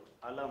எஜ்ஹல்,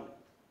 அலம்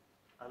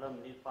அலம்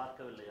நீ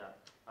பார்க்கவில்லையா,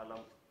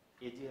 அலம்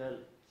எஜ்ஹல்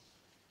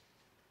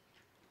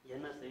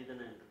என்ன செய்தன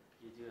என்று.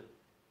 எஜ்ஹல்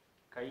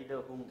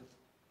கைதஹும்,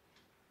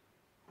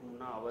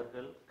 ஹும்னா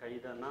அவர்கள்,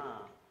 கைதனா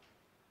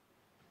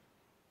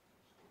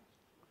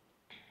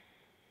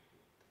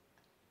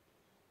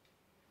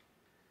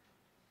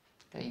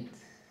கைத்,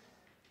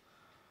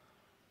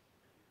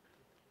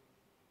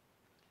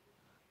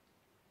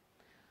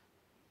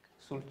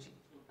 சூழ்ச்சி.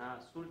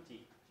 சூழ்ச்சி,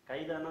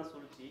 கைதானா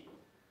சூழ்ச்சி.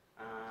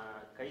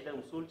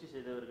 கைதம் சூழ்ச்சி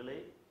செய்தவர்களை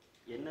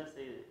என்ன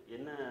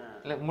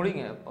இல்ல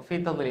முடிங்க.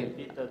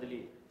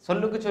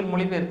 சொல்லுக்கு சொல்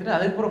மொழிபெயர்த்துட்டு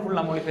அதுக்கப்புறம்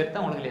ஃபுல்லா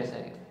மொழிபெயர்த்தா உங்களுக்கு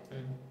லேசாக.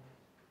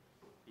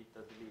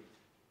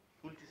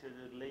 சூழ்ச்சி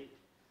செய்தவர்களை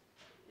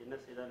என்ன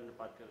செய்தான் என்று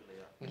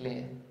பார்க்கவில்லையா?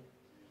 இல்லையே.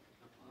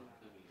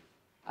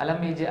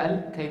 அலம் யஜ்அல்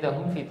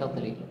கைதஹும் ஃபீ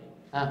தத்லீல்.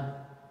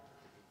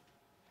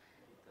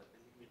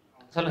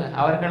 சொல்லுங்க.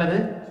 அவர்களது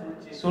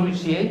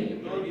சூழ்ச்சியை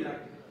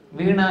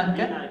வீணாக்க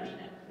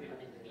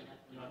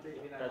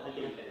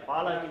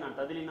பாலாக்கினான்.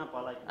 ததிலினா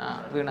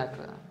பாலாக்கினான்.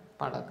 வீணாக்கு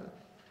பாழாக்கு.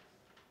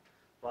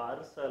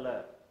 அர்சல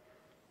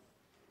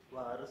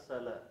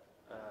அர்சல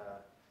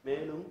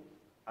மேலும்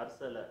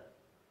அர்சல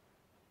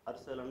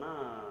அர்சலனா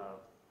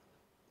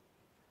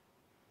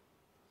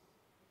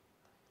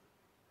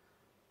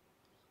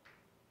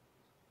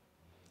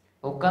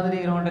உட்காந்து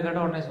இருக்கிறவன்ட்ட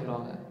கேட்ட உடனே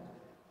சொல்லுவாங்க.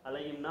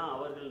 அலையும்னா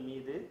அவர்கள்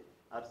மீது,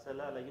 அர்சல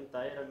அலையும்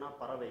தயரன்னா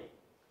பறவை.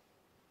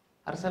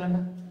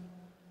 அரசலன்னா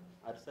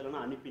அர்சலனா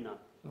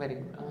அனுப்பினான். Very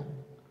good.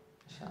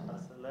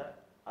 அர்சல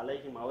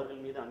அலையும்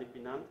அவர்கள் மீது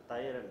அனுப்பினான்.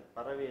 தயரன்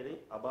பறவையை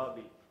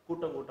அபாபில்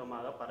கூட்டம்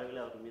கூட்டமாக பறவைகளை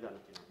அவர்கள் மீது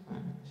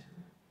அனுப்பினான்.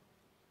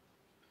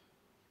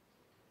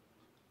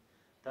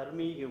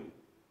 தர்மீகும்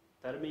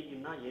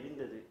தர்மீகும்னா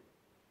எரிந்தது.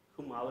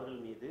 ஹும் அவர்கள்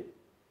மீது.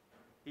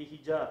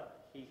 ஹிஜார்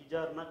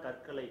ஹிஜார்னா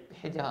கற்களை.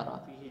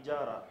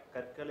 ஹிஜாரா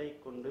கற்களை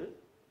கொண்டு.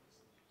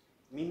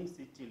 மின்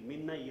சிச்சில்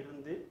மின்ன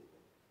இருந்து.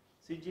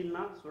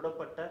 சிஜில்னா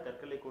சுடப்பட்ட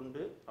கற்களை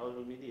கொண்டு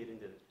அவர்கள் மீது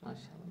எரிந்தது.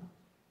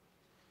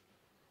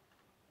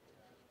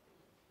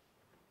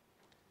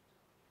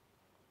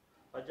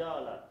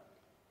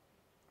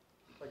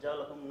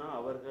 பஜாலகும்னா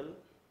அவர்கள்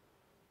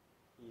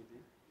மீது.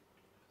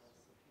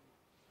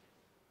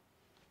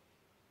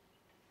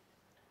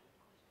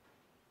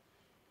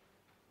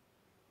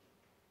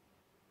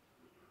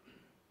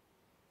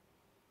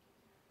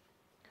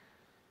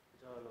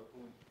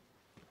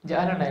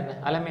 ஜாலனா என்ன?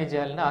 அலமே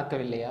ஜாலனா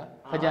ஆக்கவில்லையா?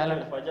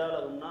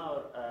 பஜாலகும்னா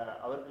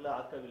அவர்களை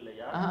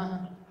ஆக்கவில்லையா?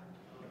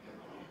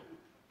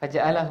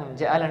 பஜாலஹும்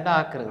ஜாலனா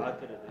ஆக்குறது.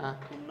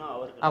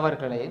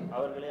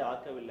 அவர்களை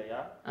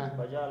ஆக்கவில்லையா?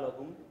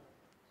 பஜாலஹும்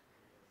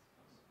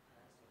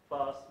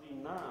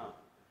பாஸ்வின்னா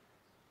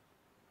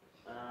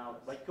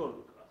வைக்கோல்.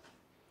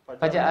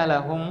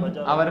 பஜாலஹும்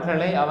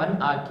அவர்களை அவன்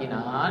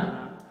ஆக்கினான்.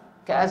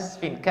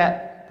 கஸ்வின் க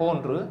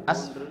போன்று.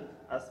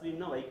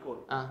 அஸ்வின்னா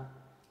வைக்கோல்.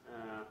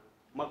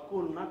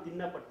 மக்கூல்னா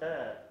தின்னப்பட்ட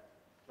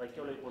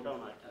வைக்கோலை போட்டு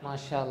அவன் ஆக்கினான்.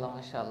 மாஷா அல்லாஹ்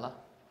மாஷா அல்லாஹ்.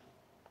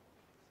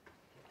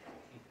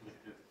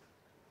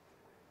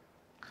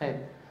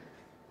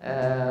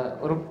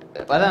 ஒரு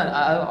அதான்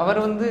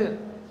அவர் வந்து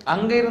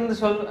அங்க இருந்து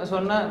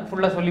சொன்னா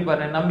ஃபுல்லா சொல்லி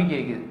பாரு, நம்பிக்கை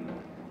இருக்குது.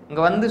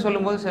 இங்க வந்து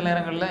சொல்லும்போது சில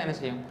நேரங்கள்ல என்ன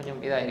செய்யும்,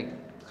 கொஞ்சம் இதாயிருக்கு.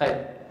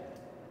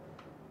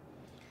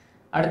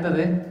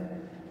 அடுத்தது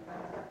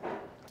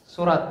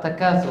சூரா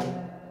தக்காசுர்.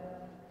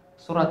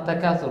 சூரா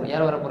தக்காசுர்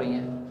யார் வர போறீங்க?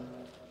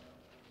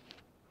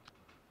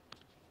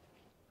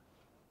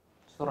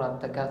 சூரா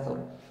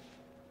தக்காசுர்.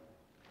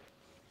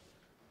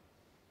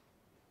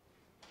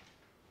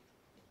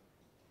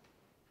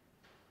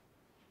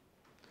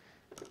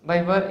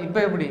 இப்ப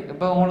எப்படி?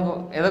 இப்ப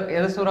உங்களுக்கு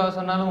எதை சூறாவை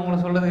சொன்னாலும்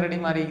உங்களுக்கு சொல்றது ரெடி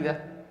மாறிக்குதா?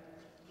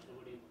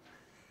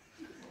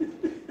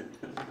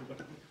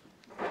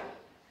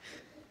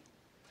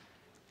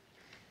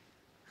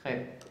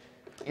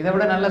 இதை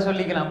விட நல்லா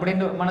சொல்லிக்கலாம்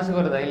அப்படின்னு மனசுக்கு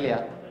வருதா இல்லையா?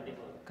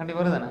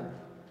 கண்டிப்பா வருதானே?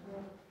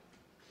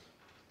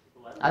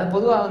 அது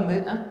பொதுவா வந்து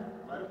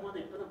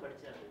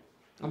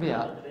அப்படியா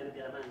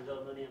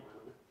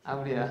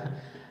அப்படியா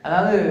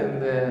அதாவது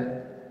இந்த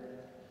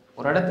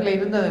ஒரு இடத்துல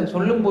இருந்து அதை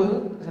சொல்லும் போது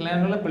சில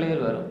நேரங்களில்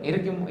பிள்ளைகள் வரும்.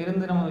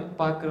 இருந்து நம்ம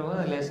பார்க்கிற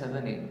போது அது லேசாக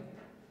தான்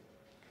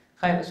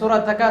இருக்கும். சூரா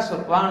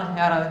தக்காசுர் வாங்க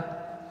யாராவது.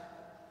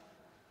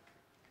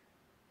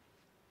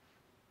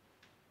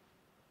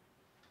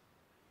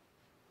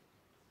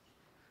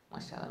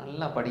 மாஷா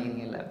நல்லா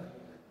படிக்கிறீங்க எல்லாரும்.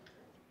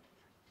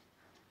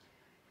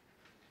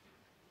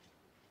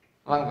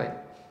 வாங்க பாய்.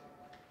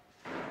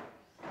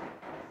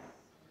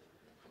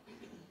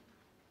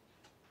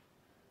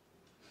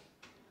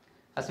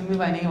 அசிமி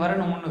பாய் நீங்க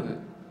வரணும் முன்னுக்கு.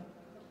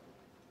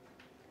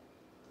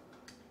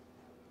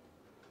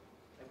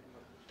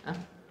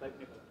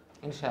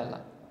 இன்ஷா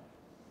அல்லாஹ்.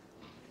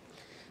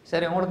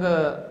 சரி, உங்களுக்கு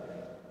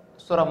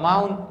சூரா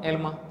மாவுன்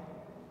ஏழுமா?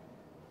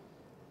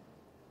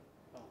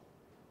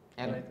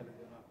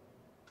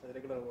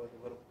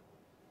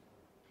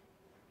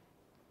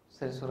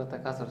 சரி, சூரா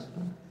தக்காசுர்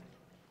சொல்லுங்க.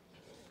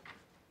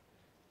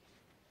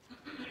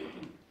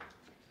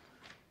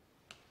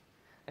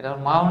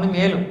 மாவுனும்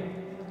ஏழும்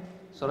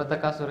சூரா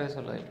தக்காசுரே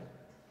சொல்லுங்க.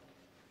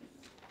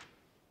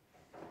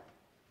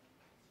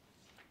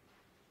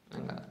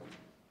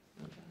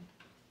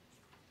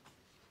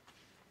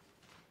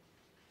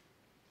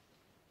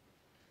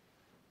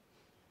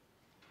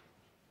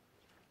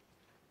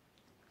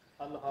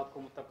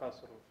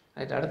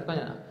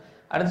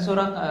 அடுத்து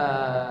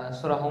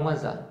சூரா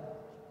ஹுமஸா.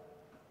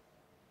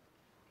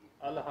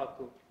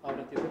 அல்ஹாக்கு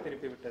அவரை திசை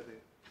திருப்பி விட்டது.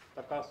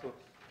 தக்காசுர்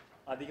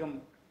அதிகம்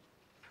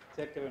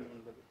சேர்க்க வேண்டும்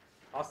என்பது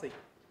ஆசை.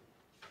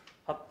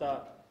 ஹத்தா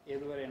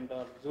எதுவரை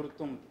என்றால்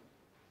ஜுர்தும்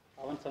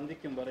அவன்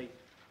சந்திக்கும் வரை.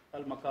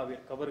 அல்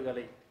மக்காவிர்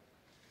கபர்களை.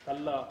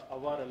 கல்லா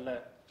அவ்வாறல்ல.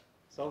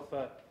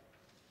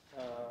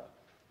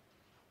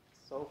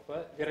 சௌஃப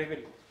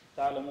விரைவில்.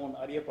 தாலமூன்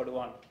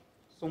அறியப்படுவான்.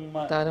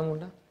 சும்மா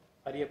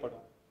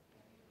அறியப்படும்,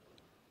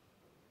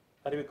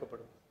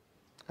 அறிவிக்கப்படும்,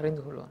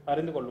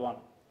 அறிந்து கொள்வான்.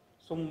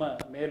 சும்ம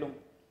மேலும்.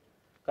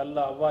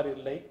 கல்லா அவ்வாறு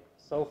இல்லை.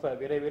 சௌஃப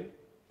விரைவில்.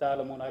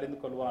 தாலமூன் அறிந்து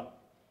கொள்வான்.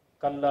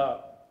 கல்லா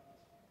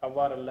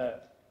அவ்வாறல்ல.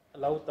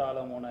 லவ்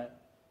தாலமூன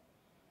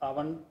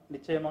அவன்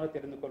நிச்சயமாக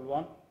தெரிந்து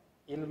கொள்வான்.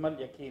 இல்மல்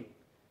யகீன்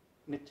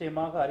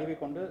நிச்சயமாக அறிவை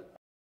கொண்டு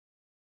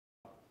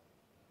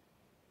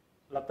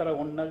லத்தர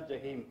உன்னல்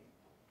ஜஹீம்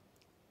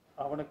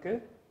அவனுக்கு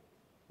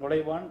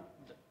நுழைவான்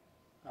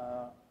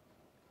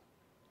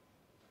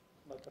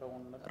லத்தர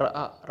உன்னல்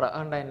ரஆ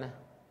ரஆண்டா என்ன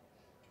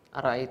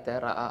அராயித்த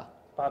ரஆ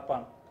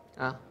பார்ப்பான்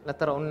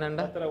லத்தர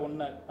உன்னண்டா லத்தர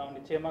உன்னல் அவன்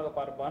நிச்சயமாக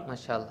பார்ப்பான்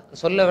மாஷா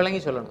அல்லாஹ் சொல்ல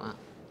விளங்கி சொல்லணும்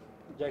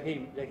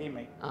ஜஹீம்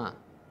ஜஹீமை ஆ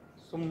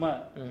சும்ம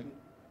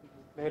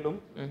மேலும்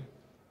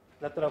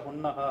லத்தர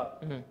உன்னஹா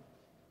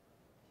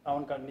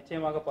அவன்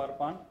நிச்சயமாக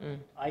பார்ப்பான்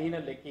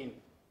ஐனல் யகீன்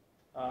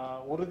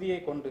உறுதியை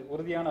கொண்டு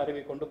உறுதியான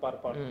அறிவை கொண்டு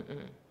பார்ப்பான்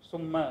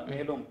சும்ம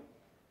மேலும்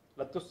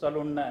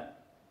லத்துஸ்ஸலுன்ன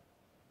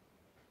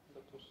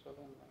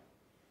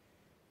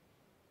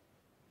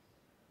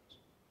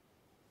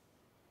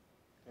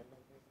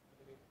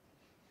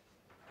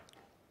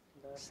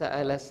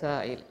சஅல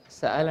சாயில்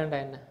சஅலண்டா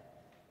என்ன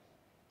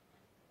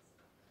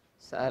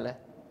சஅல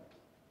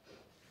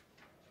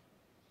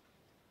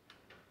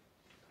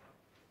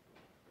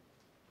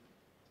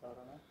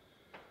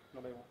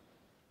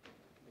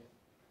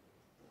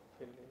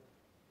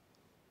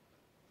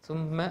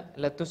சும்ம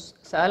லத்துஸ்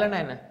சாலனா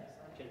என்ன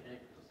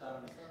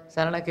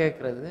சலனா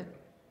கேட்கறது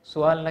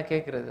சுவால்னா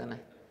கேட்கறது தானே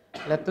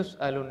லத்துஸ்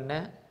அலுன்ன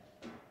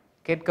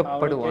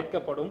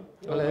கேட்கப்படும்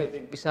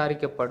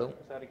விசாரிக்கப்படும்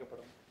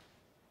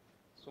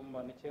சும்மா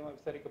நிச்சயமா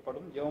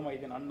விசாரிக்கப்படும்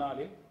யௌமைதின்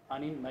அந்நாளில்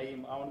அனின்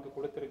நயீம் அவனுக்கு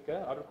கொடுத்திருக்க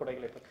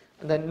அருட்கொடைகளை பற்றி.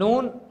 அந்த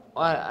நூன்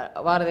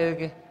வாரது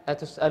எதுக்கு?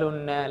 லத்துஸ்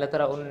அலுன்ன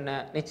லத்தர உன்ன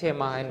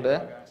நிச்சயமாக என்பது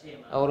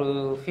ஒரு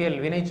ஃபியல்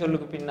வினை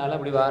சொல்லுக்கு பின்னால்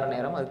அப்படி வார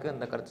நேரம் அதுக்கு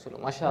அந்த கருத்து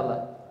சொல்லும். மாஷா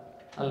அல்லாஹ்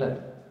நல்லது.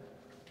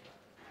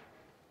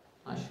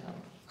 மாஷா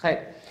அல்லாஹ். ஹை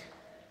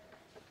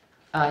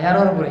யார்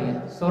வர போறீங்க?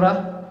 சூரா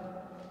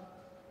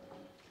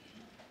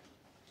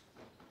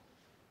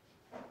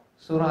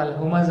சூரா அல்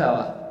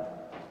ஹுமஸாவா?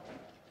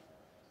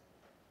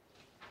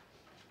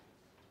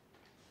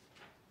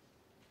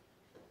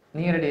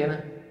 நீங்க ரெடி என்ன?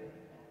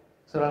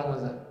 சூரா அல்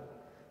ஹுமஸா.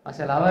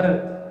 மாஷா அல்லாஹ். அவர்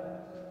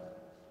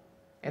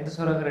எந்த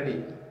சூராக்கு ரெடி?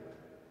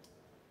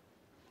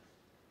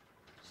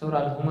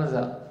 சூரா அல்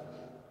ஹுமஸா.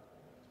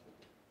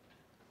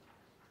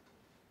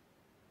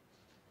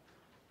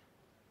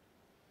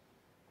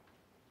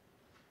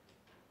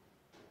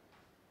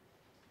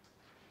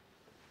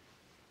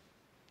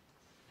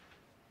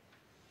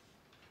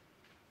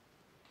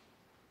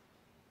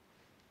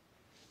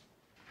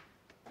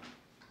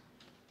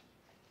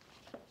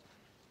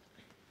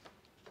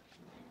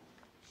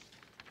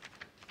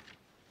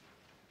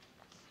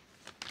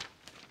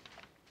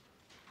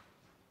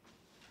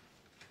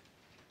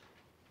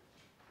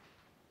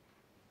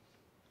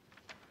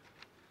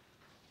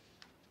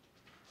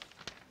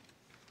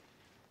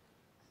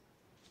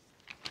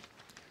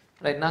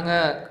 ரைட்,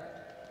 நாங்கள்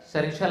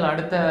சரி இன்ஷால்லா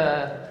அடுத்த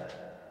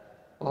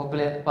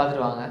வகுப்பில்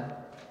பார்த்துட்டு வாங்க.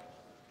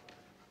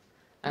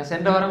 நாங்கள்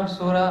சென்ற வாரம்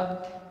சூரா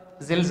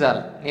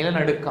ஜில்சால்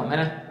நிலநடுக்கம்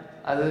என்ன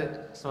அது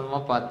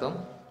சொந்தமாக பார்த்தோம்.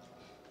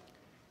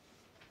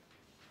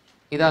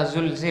 இதா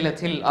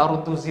ஜுல்சிலத்தில்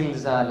அர்து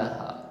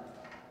ஜில்சாலஹா,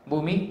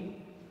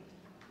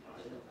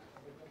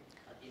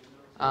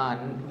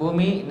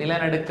 பூமி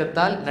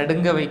நிலநடுக்கத்தால்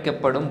நடுங்க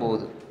வைக்கப்படும்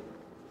போது.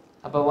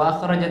 அப்போ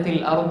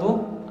வாஹரஜத்தில் அர்து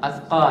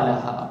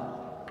அஸ்காலஹா,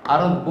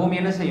 பூமி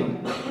என்ன செய்யும்?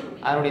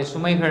 அதனுடைய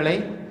சுமைகளை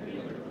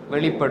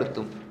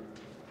வெளிப்படுத்தும்.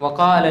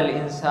 வகாலல்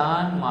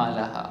இன்சான்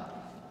மாலஹா,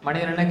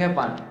 மனிதன் என்ன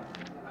கேட்பான்?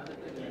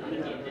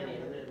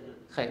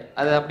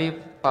 அது அப்படியே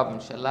பார்ப்போம்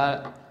இன்ஷா அல்லாஹ்.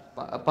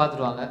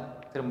 பார்த்துடுவாங்க.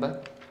 திரும்ப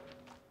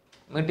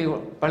மீட்டி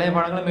பழைய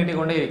பாடங்களை மீட்டி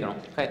கொண்டே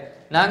இருக்கணும்.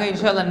 நாங்கள்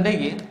இன்ஷா அல்லாஹ்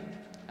இன்றைக்கு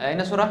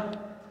என்ன சூரா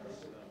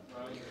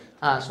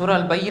சூரா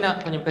அல் பையினா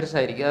கொஞ்சம்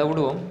பெருசாக இருக்கு, அதை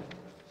விடுவோம்,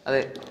 அது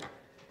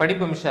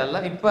படிப்போம் இன்ஷா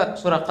அல்லாஹ். இப்போ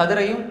சூரா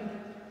கதரையும்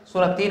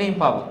சூரா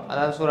தீனையும் பார்ப்போம்.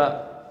 அதாவது சூரா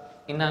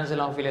இன்னா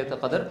அன்ஸல்னாஹு ஃபீ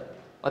லைலத்தில் கத்ர்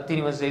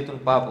வத்தீனி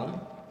வஸ்ஸைத்தூன் பார்ப்போம்.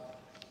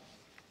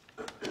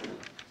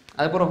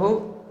 அது பிறகு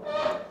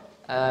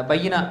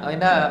பையினா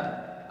ஏண்டா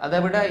அதை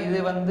விட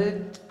இது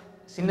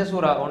சின்ன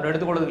சூறா ஒன்று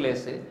எடுத்துக்கொள்வது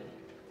லேசு.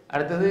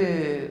 அடுத்தது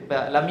இப்போ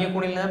லம்ய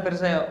குணியில் தான்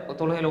பெருசாக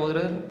தொழுகையில்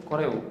ஓதுறது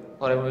குறைவு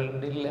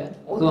இல்லை,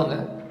 ஓதுவாங்க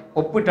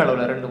ஒப்பிட்ட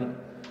அளவில் ரெண்டும்.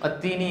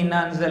 வத்தீனி இன்னா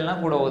அன்ஸல்னா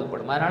கூட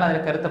ஓதுப்படும். அதனால்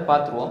அதில் கருத்தை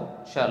பார்த்துருவோம்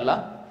இன்ஷா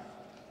அல்லாஹ்.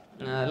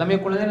 லம்ய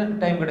குணியில்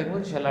டைம் கிடைக்கும்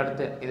இன்ஷா அல்லாஹ்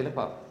அடுத்து இதில்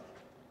பார்ப்போம்.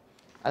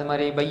 அது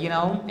மாதிரி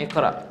பையினாவும்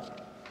இக்ரா,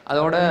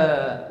 அதோட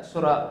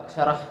சூரா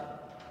ஷரஹ்,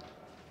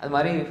 அது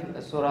மாதிரி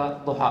சூரா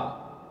துஹா,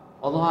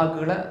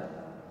 துஹாக்குள்ள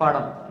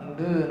பாடம்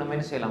நம்ம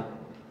என்ன செய்யலாம்,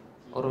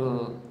 ஒரு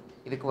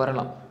இதுக்கு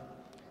வரலாம்.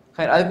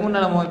 அதுக்கு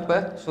முன்னால் நம்ம இப்போ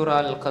சூரா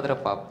அல் கத்ரை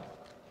பார்ப்போம்.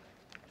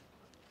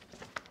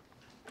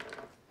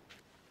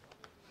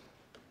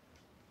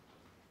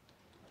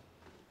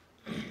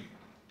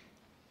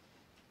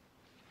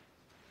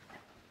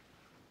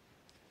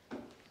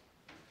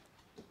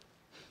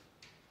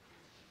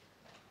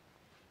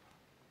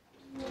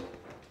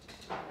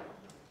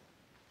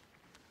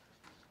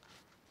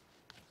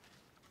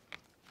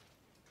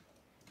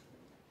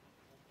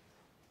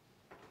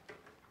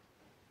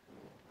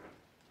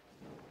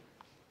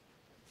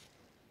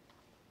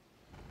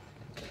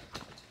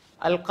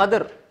 அல்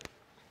கதர்,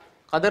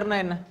 கதர்னா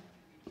என்ன?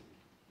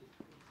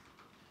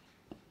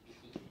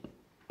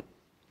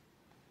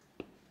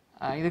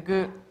 இதுக்கு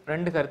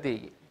ரெண்டு கருத்து.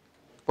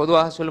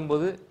 பொதுவாக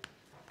சொல்லும்போது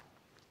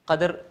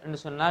கதர் என்று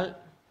சொன்னால்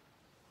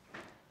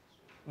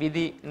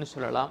விதி என்று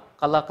சொல்லலாம்,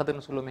 கல்லா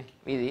கதர்னு சொல்லுமே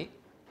விதி.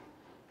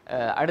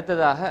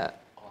 அடுத்ததாக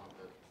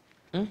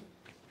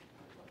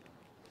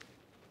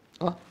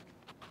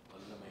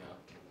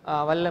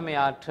வல்லமை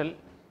ஆற்றல்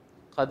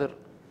கதிர்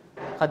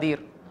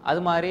கதீர், அது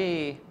மாதிரி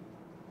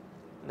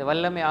இந்த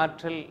வல்லமை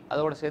ஆற்றல்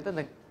அதோட சேர்த்து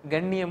அந்த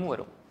கண்ணியமும்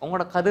வரும்.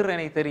 உங்களோட கதிர்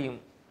எனக்கு தெரியும்,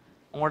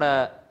 உங்களோட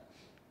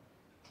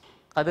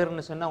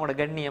கதிர்னு சொன்னால் உங்களோட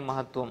கண்ணியம்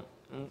மகத்துவம்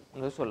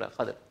சொல்ல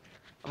கதிர்.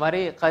 அது மாதிரி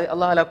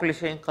அல்லாஹ் அலா குல்லி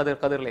ஷைஇன்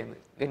கதிர், கதிர்லேருந்து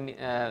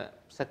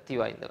சக்தி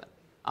வாய்ந்தவன்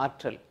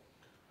ஆற்றல்.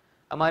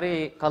 அது மாதிரி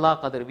கலா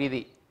கதிர்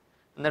விதி.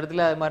 இந்த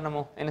இடத்துல அது மாதிரி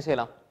நம்ம என்ன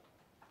செய்யலாம்,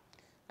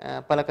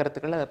 பல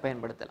கருத்துக்களை அதை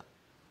பயன்படுத்தலாம்.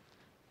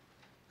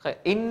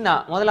 இன்னா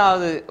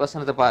முதலாவது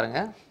வசனத்தை பாருங்க.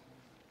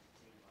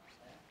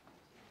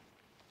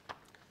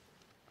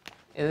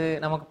 இது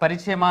நமக்கு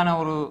பரிச்சயமான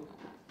ஒரு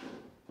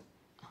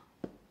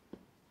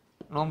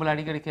நோம்புல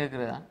அடிக்கடி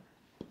கேட்கிறதா.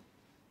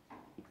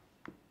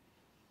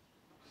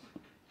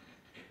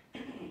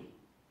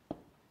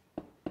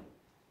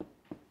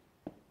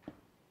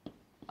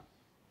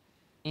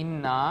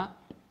 இன்னா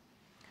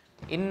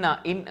இன்னா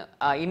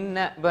இன்ன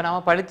இப்போ நம்ம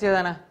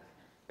படித்ததானே,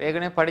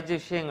 ஏற்கனவே படித்த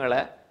விஷயங்களை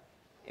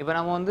இப்போ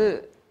நம்ம வந்து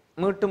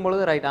மீட்டும்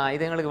பொழுது ரைட்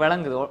இது எங்களுக்கு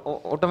விளங்குது,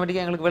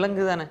 ஆட்டோமேட்டிக்காக எங்களுக்கு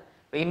விளங்குது தானே.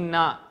 இப்போ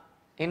இன்னா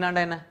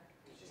இன்னாண்டா என்ன,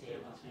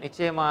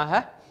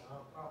 நிச்சயமாக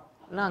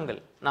நாங்கள்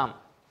நாம்.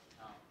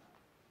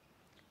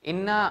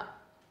 இன்னா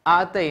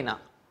ஆத்தைனா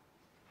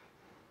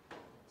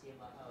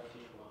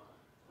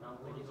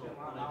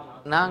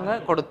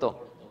நாங்கள் கொடுத்தோம்,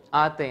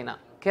 ஆத்தைனா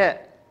கே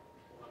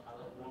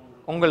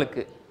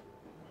உங்களுக்கு.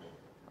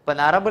 இப்போ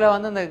இந்த அரபுல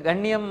வந்து அந்த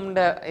கண்ணியம்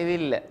இது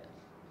இல்லை.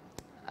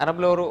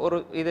 அரபுல ஒரு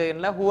இது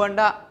இல்லை,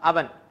 ஹுவண்டா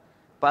அவன்.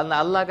 இப்போ அந்த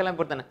அல்லாக்கெல்லாம்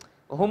பொறுத்தானே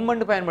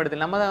ஹும்மண்டு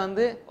பயன்படுத்து. நம்ம தான்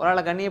வந்து ஒரு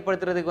ஆளை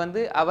கண்ணியப்படுத்துறதுக்கு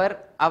வந்து அவர்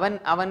அவன்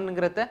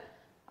அவன்ங்கிறத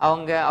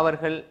அவங்க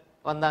அவர்கள்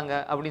வந்தாங்க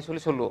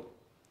அப்படின்னு சொல்லுவோம்.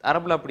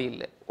 அரபுல அப்படி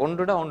இல்லை.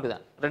 ஒன்றுனா ஒன்று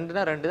தான்,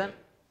 ரெண்டுனா ரெண்டு தான்,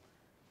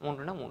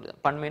 மூன்றுனா மூன்று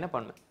தான், பன்மைனா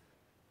பன்மை.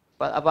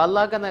 அப்போ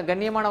அல்லாஹ்க்கு அந்த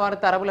கண்ணியமான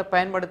வார்த்தை அரபுல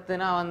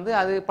பயன்படுத்தினா வந்து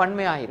அது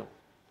பன்மை ஆயிரும்.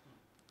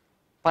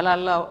 பல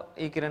அல்லாஹ்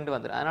ஈக்கிரண்டு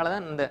வந்துடும். அதனால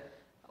தான் இந்த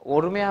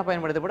ஒருமையாக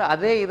பயன்படுத்தப்பட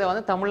அதே இதை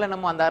வந்து தமிழில்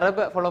நம்ம அந்த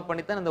அரபை ஃபாலோ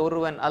பண்ணித்தான் அந்த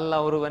ஒருவன்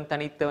அல்லாஹ் ஒருவன்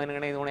தனித்தவன்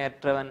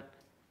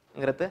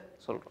துணையற்றவன்ங்கிறத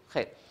சொல்கிறோம்.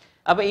 ஹே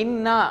அப்போ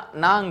இன்னா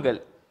நாங்கள்,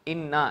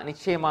 இன்னா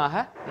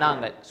நிச்சயமாக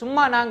நாங்கள்,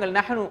 சும்மா நாங்கள்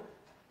நஹனு.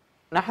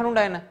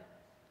 நஹனுண்டா என்ன,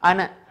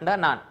 அனண்டா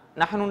நான்,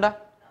 நஹனுண்டா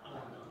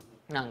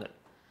நாங்கள்.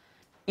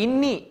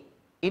 இன்னி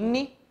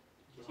இன்னி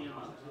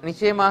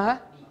நிச்சயமாக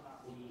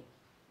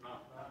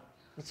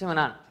நிச்சயமா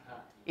நான்.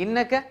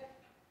 இன்னக்க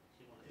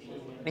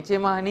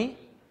நிச்சயமாக நீ.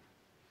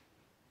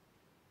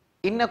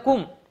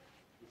 இன்னக்கும்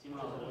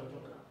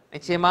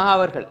நிச்சயமாக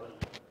அவர்கள்.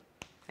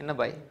 என்ன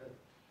பாய்,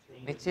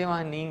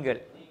 நிச்சயமாக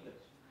நீங்கள்.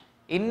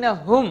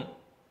 இன்னஹும்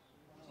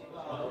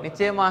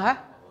நிச்சயமாக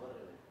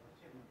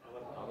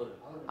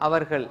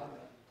அவர்கள்.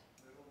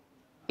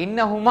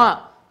 இன்னஹுமா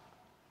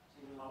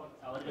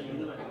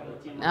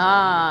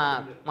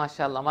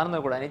மாஷா அல்லாஹ்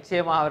மறந்துடக்கூடாது,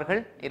 நிச்சயமாக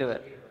அவர்கள்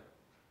இருவர்.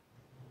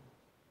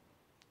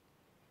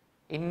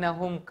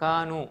 இன்னஹும்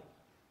கானு,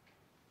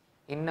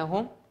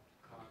 இன்னஹும்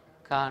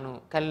கானு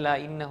கல்லா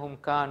இன்னஹும்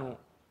கானு.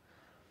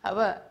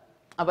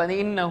 அப்ப அந்த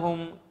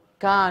இன்னஹும்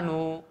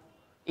கானு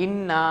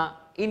இன்னா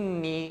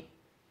இன்னி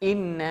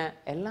இன்ன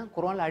எல்லாம்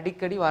குர்ஆன்ல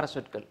அடிக்கடி வார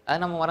சொற்கள். அதை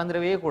நம்ம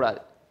மறந்துடவே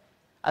கூடாது.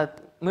 அது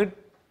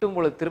மீட்டும்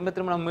பொழுது திரும்ப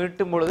திரும்ப நம்ம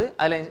மீட்டும் பொழுது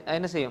அதில்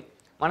என்ன செய்யும்,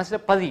 மனசுல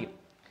பதியும்.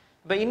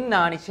 இப்ப இன்னா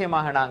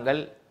நிச்சயமாக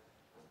நாங்கள்.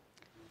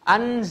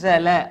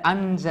 அன்சல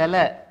அன்சல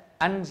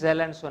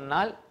அன்சலன்னு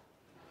சொன்னால்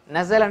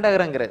நசலண்டா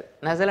இறங்குறது.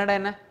 நசலண்டா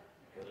என்ன,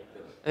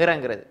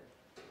 இறங்குறது.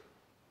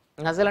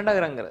 நசலண்டா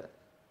இறங்குறது.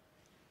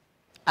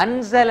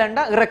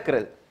 அன்சலண்டா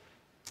இறக்குறது.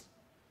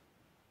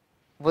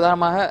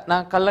 உதாரணமாக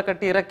நான் கல்லை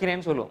கட்டி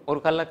இறக்கினேன்னு சொல்லுவோம். ஒரு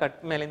கல்லை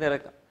கட்டு மேலேருந்து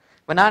இறக்க.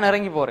 இப்போ நான்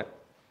இறங்கி போறேன்,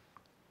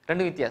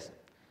 ரெண்டு வித்தியாசம்.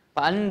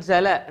 இப்போ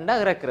அன்சலண்டா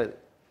இறக்குறது.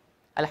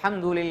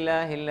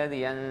 அல்ஹம்துலில்லாஹில்லதி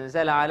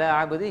அன்ஸல அலா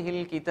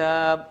அப்திஹில்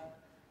கிதாப்.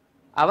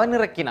 அவன்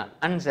இறக்கினான்.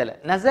 அன்சல.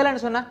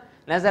 நஸலன்னு சொன்னா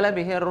நஸல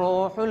பிஹி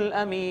ரூஹுல்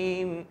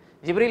அமீன்.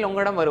 ஜிப்ரீல்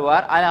உங்களிடம்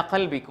வருவார். அலா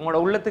கல்பிக், உங்களோட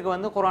உள்ளத்துக்கு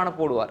வந்து குர்ஆனை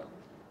போடுவார்.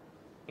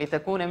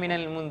 லிதகூன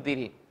மினல்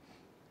முன்திரீன்.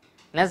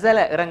 நஸல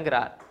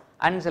இறங்குறார்,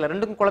 அன்சல.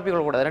 ரெண்டுக்கும் குழப்பிக்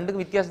கூடாது,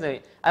 ரெண்டுக்கும் வித்தியாசம்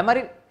தெரியும். அது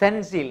மாதிரி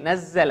தன்சீல்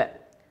நஸல.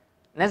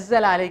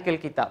 நஸல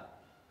அலைக்கல் கிதாப்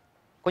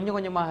கொஞ்சம்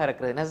கொஞ்சமாக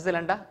இறக்குறது.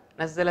 நஸலண்டா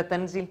நஸல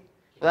தன்சீல்.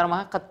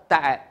 உதாரணமாக கத்த.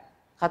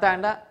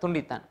 கத்தாண்டா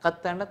துண்டித்தான்,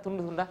 கத்தாண்டா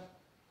துண்டு துண்டா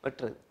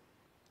வெட்டுறது,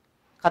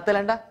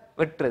 கத்தலண்டா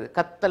வெட்டுறது,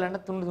 கத்தலண்டா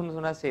துண்டு துண்டு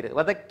துண்டா செய்யறது.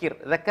 வதக்கிர்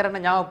தக்கரண்டா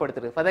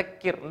ஞாபகப்படுத்துறது,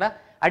 வதக்கிர்ண்டா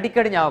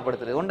அடிக்கடி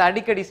ஞாபகப்படுத்துறது, ஒன்று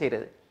அடிக்கடி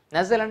செய்யறது.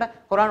 நஸலண்டா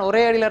குர்ஆன்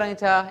ஒரே அடியில்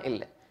இறங்கிச்சா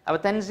இல்லை. அப்ப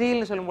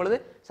தன்சீல்னு சொல்லும் பொழுது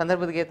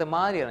சந்தர்ப்பத்துக்கு ஏற்ற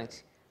மாதிரி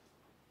இறங்கிச்சு.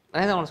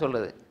 அவன்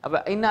சொல்றது. அப்ப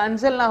இன்னும்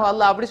அன்சல்னாஹு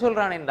அல்லாஹ் அப்படி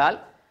சொல்றான் என்றால்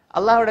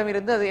அல்லாஹ்விடம்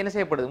இருந்து அது என்ன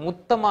செய்யப்படுது,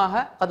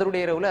 மொத்தமாக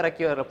கதருடைய இரவுல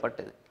இறக்கி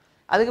வரப்பட்டது.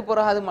 அதுக்கு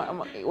பிறகு அது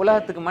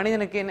உலகத்துக்கு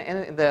மனிதனுக்கு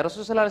இந்த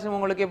ரசூல் ஸல்லல்லாஹு அலைஹி வஸல்லம்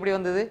உங்களுக்கு எப்படி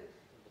வந்தது,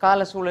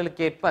 கால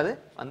சூழலுக்கு ஏற்ப அது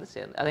வந்து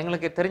சேர்ந்து. அது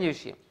எங்களுக்கு தெரிஞ்ச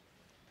விஷயம்.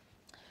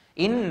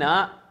 இன்னா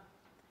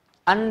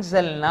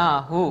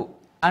அன்சல்நாஹு,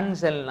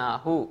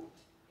 அன்சல்நாஹு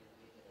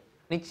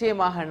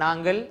நிச்சயமாக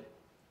நாங்கள்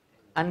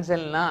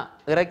அன்சல்னா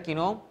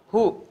இறக்கினோம்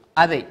ஹூ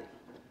அதை.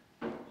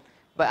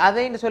 இப்போ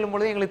அதைன்னு சொல்லும்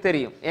பொழுது எங்களுக்கு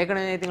தெரியும்,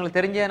 ஏற்கனவே எங்களுக்கு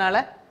தெரிஞ்சதுனால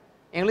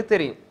எங்களுக்கு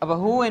தெரியும். அப்போ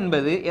ஹூ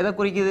என்பது எதை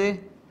குறிக்குது?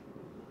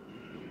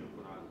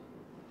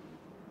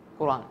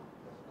 குர்ஆன்.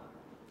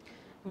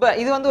 இப்போ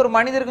இது வந்து ஒரு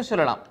மனிதருக்கும்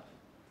சொல்லலாம்,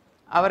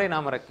 அவரை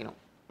நாம் இறக்கினோம்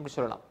இப்படி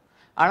சொல்லலாம்.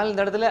 ஆனால்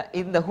இந்த இடத்துல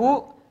இந்த ஹூ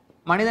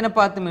மனிதனை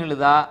பார்த்து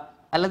மீளுதா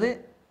அல்லது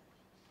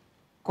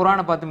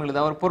குர்ஆனை பார்த்து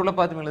மீளுதா, ஒரு பொருளை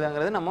பார்த்து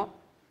மீளுதாங்கிறது நம்ம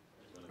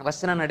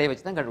வசன நடை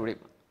வச்சு தான்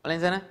கண்டுபிடிப்போம்.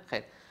 இல்லைங்க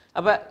சார்?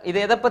 அப்போ இது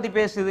எதை பற்றி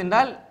பேசுது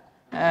என்றால்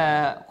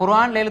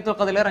குர்ஆன் லைலத்துல்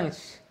கத்ரில்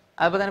இறங்குச்சு,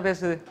 அதை பற்றி தானே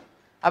பேசுது.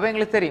 அப்போ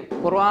எங்களுக்கு தெரியும்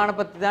குர்ஆனை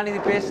பற்றி தான் இது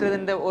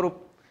பேசுறதுன்ற ஒரு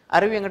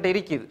அறிவு எங்கிட்ட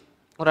இருக்குது,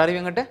 ஒரு அறிவு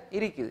எங்கிட்ட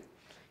இருக்குது.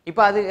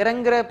 இப்போ அது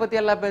இறங்குற பற்றி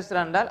எல்லாம்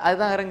பேசுகிறான்டால்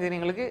அதுதான் இறங்குது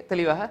எங்களுக்கு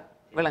தெளிவாக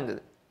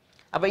விளங்குது.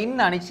 அப்போ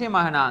இன்னும்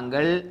நிச்சயமாக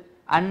நாங்கள்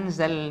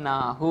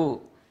அன்சல்நாஹு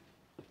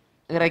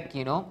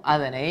இறக்கினோம்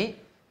அதனை,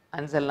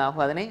 அன்சல்நாஹு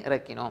அதனை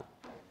இறக்கினோம்.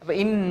 அப்போ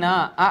இன்னா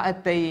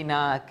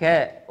அஅத்தைனாக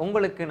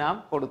உங்களுக்கு நாம்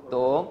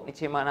கொடுத்தோம்,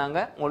 நிச்சயமாக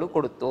நாங்கள் உங்களுக்கு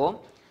கொடுத்தோம்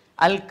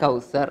அல்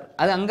கௌசர்.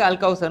 அது அங்கே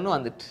அல் கௌசர்னு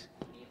வந்துட்டு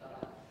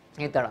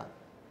நீத்தடா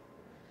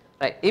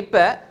ரைட்.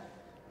 இப்போ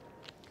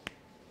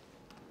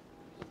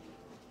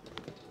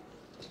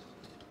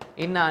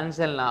இன்னா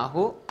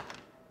அன்சல்நாஹு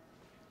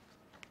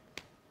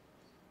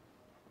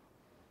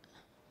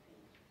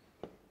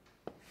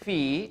ஃபீ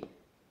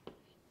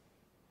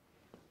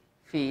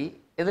ஃபீ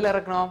எதில்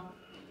இறக்கணும்?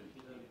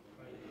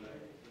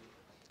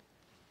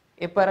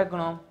 எப்போ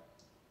இறக்கணும்?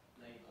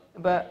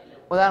 இப்போ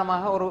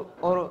உதாரணமாக ஒரு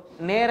ஒரு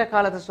நேர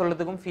காலத்தை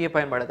சொல்றதுக்கும் ஃபீயை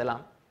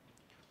பயன்படுத்தலாம்,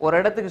 ஒரு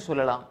இடத்துக்கு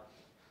சொல்லலாம்,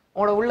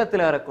 உங்களோட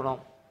உள்ளத்தில்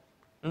இறக்கணும்,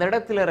 இந்த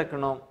இடத்துல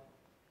இறக்கணும்,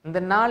 இந்த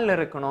நாளில்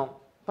இறக்கணும்,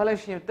 பல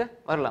விஷயத்தை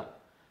வரலாம்.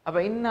 அப்போ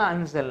இன்னா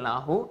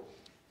அன்சல்நாஹு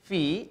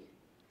ஃபீ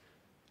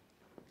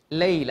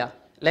லைலா.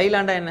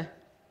 லைலாண்டா என்ன?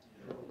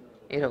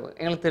 இரவு.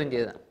 எங்களுக்கு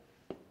தெரிஞ்சதுதான்.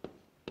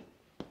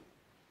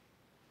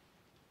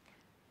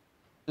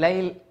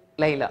 லைல்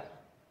லைலா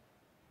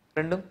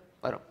ரெண்டும்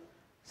வரும்.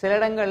 சில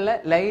இடங்கள்ல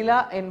லைலா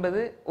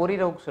என்பது ஒரு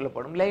இரவுக்கு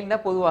சொல்லப்படும், லைல்னா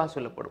பொதுவாக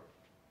சொல்லப்படும்,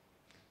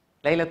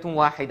 லைலத்தும்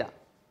வாஹிதா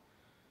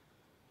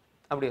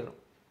அப்படி வரும்.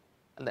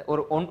 அந்த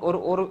ஒரு ஒரு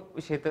ஒரு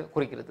விஷயத்தை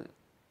குறிக்கிறதுக்கு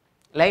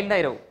லைல்னா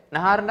இரவு.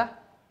 நஹார்னா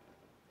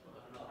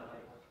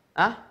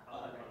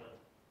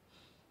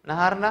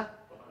நஹார்னா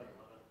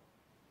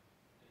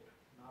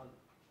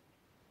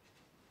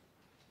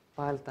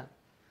பால் தான்.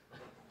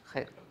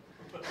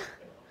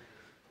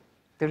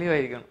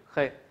 தெளிவாயிருக்கணும்.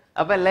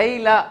 அப்ப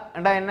லைலா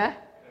என்றா என்ன?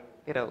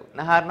 இரவு.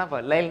 நஹார்னா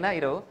லைல்னா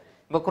இரவு.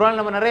 இப்போ குர்ஆன்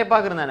நம்ம நிறைய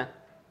பார்க்குறோம் தானே,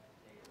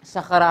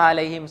 சஹரா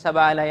அலைஹிம்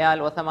சபா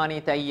லயால்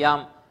வஸமானியத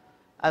ஐயாம்,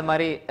 அது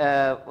மாதிரி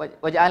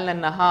வஜஅல்னா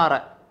நஹார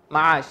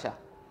மஆஷா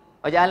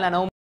வஜஅல்னா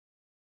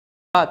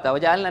நௌமாத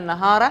வஜஅல்னா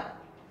நஹார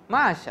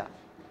மஆஷா.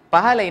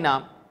 பகலை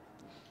நாம்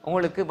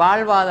உங்களுக்கு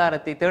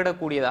வாழ்வாதாரத்தை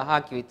தேடக்கூடியதாக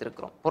ஆக்கி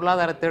வைத்திருக்கிறோம்,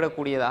 பொருளாதாரத்தை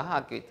தேடக்கூடியதாக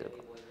ஆக்கி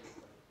வைத்திருக்கிறோம்.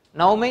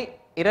 நௌமை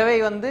இரவை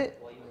வந்து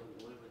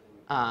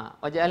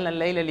வஜஅல்னா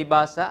லைல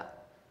லிபாஸா,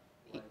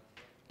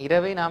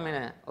 இரவை நாம் என்ன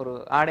ஒரு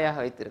ஆடையாக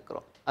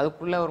வைத்திருக்கிறோம்.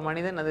 அதுக்குள்ள ஒரு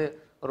மனிதன் அது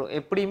ஒரு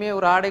எப்படியுமே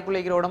ஒரு ஆடைக்குள்ள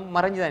இருக்கிற உடம்பு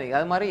மறைஞ்சுதான் இருக்கு.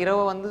 அது மாதிரி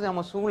இரவை வந்து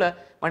நம்ம சூழ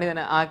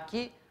மனிதனை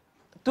ஆக்கி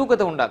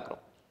தூக்கத்தை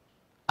உண்டாக்குறோம்,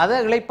 அதை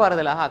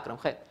இளைப்பாறுதலாக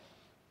ஆக்குறோம்.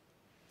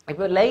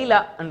 இப்போ லைலா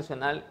என்று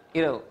சொன்னால்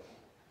இரவு.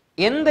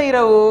 எந்த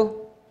இரவு?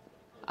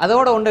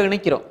 அதோட ஒன்றை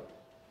இணைக்கிறோம்.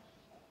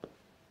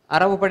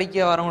 அரபு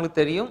படிக்க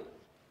வரவங்களுக்கு தெரியும்,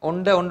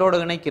 ஒன்றோட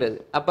இணைக்கிறது.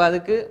 அப்போ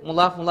அதுக்கு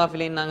முலாஃப்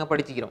முலாஃபிலேன்னு நாங்கள்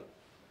படிச்சுக்கிறோம்.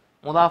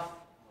 முலாஃப்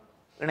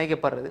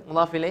இணைக்கப்படுறது,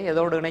 முலாஃபிலே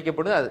எதோடு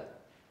இணைக்கப்படுது அது.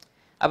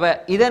 அப்ப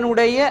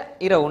இதனுடைய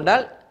இரவு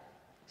உண்டால்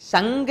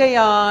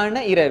சங்கையான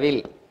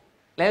இரவில்.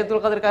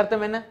 லைலத்துல் கத்ருக்கு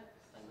அர்த்தம் என்ன?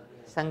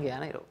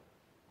 சங்கையான இரவு.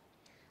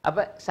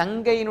 அப்ப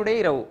சங்கையினுடைய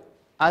இரவு.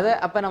 அதை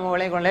அப்ப நம்ம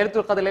விளையாடுறோம்.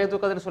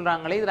 லைலத்துல் கத்ர்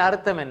சொல்றாங்களே, இதுல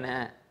அர்த்தம் என்ன?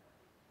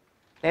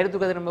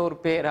 லைலத்துல் கத்ர் ஒரு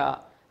பேரா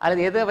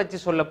அல்லது எதை வச்சு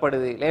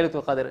சொல்லப்படுது?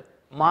 லைலத்துல் கத்ர்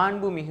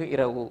மாண்பு மிகு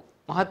இரவு,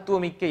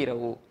 மகத்துவமிக்க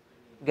இரவு,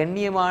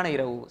 கண்ணியமான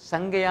இரவு,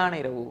 சங்கையான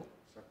இரவு.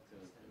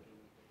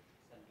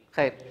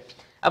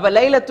 அப்ப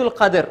லைலத்துல்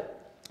கத்ர்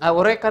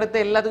ஒரே கருத்தை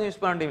எல்லாத்துக்கும் யூஸ்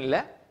பண்ண முடியும். இல்லை,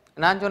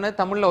 நான் சொன்னது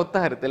தமிழ்ல ஒத்த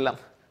கருத்து எல்லாம்.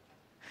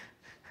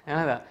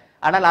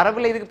 ஆனால்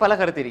அரபுல இதுக்கு பல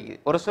கருத்து இருக்குது,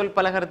 ஒரு சொல்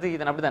பல கருத்து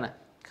இது அப்படித்தானே.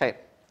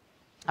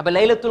 அப்ப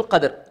லைலத்துல்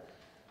கத்ர்,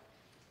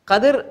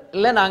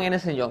 கத்ர்ல நாங்க என்ன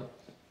செஞ்சோம்?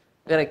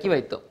 இறக்கி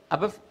வைத்தோம்.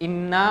 அப்ப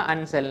இன்னா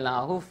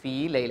அன்சல்நாஹு ஃபீ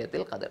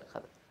லைலத்துல்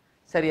கத்ர்.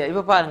 சரியா?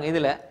 இப்ப பாருங்க,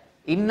 இதுல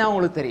இன்னா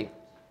உங்களுக்கு தெரியும்,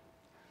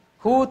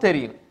 ஹூ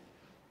தெரியும்,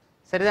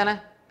 சரிதானே?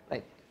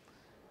 ரைட்.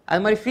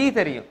 அது மாதிரி ஃபீ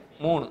தெரியும்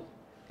 3,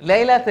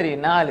 லைலா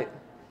தெரியும் 4,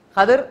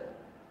 கத்ர்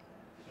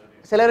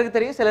சிலருக்கு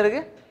தெரியும்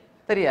சிலருக்கு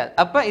தெரியாது.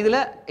 அப்ப இதுல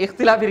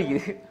இஃப்திலாஃப்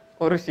இருக்குது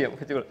ஒரு விஷயம்.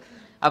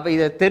 அப்ப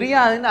இதை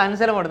தெரியாதுன்னு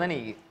அன்சலை மட்டும் தான்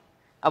நீங்க.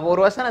 அப்போ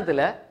ஒரு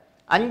வசனத்துல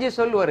 5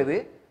 சொல் வருது,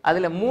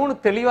 அதுல 3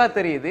 தெளிவா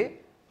தெரியுது,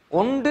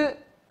 1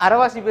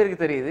 அரவாசி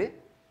பேருக்கு தெரியுது.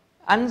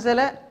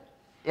 அன்சலை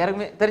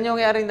யாருக்குமே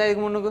தெரிஞ்சவங்க யாரும் இந்த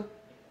இதுக்கு முன்னுக்கு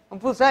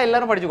புதுசா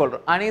எல்லாரும் படிச்சு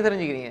கொள்றோம். நீங்க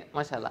தெரிஞ்சுக்கிறீங்க,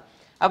 மாஷா அல்லாஹ்.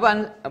 அப்ப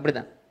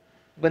அப்படிதான்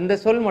இப்ப இந்த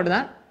சொல் மட்டும்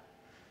தான்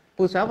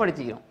புதுசா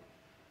படிச்சுக்கிறோம்.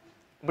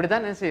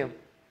 இப்படித்தான் என்ன செய்யும்,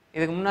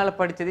 இதுக்கு முன்னால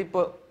படிச்சது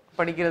இப்போ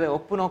படிக்கிறத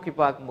ஒப்பு நோக்கி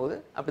பார்க்கும்போது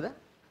அப்படிதான்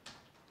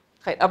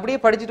அப்படியே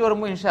படிச்சுட்டு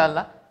வரும்போது இன்ஷா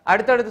அல்லாஹ்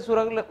அடுத்தடுத்த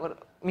சூறாக்கள்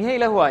மிக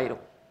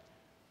இலகுவாயிரும்.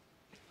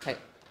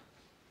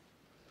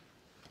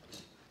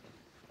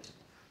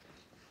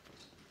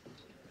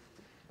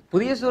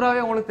 புதிய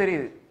சூறாவே உங்களுக்கு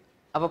தெரியுது,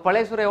 அப்ப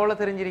பழைய சூறா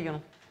எவ்வளவு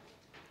தெரிஞ்சிருக்கணும்?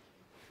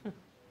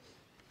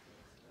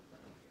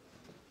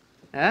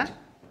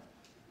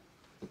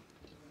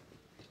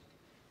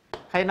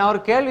 நான் ஒரு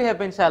கேள்வி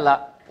கேட்பேன், இன்ஷா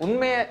அல்லாஹ்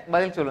உண்மையை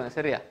பதில் சொல்லுங்க,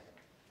 சரியா?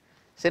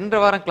 சென்ற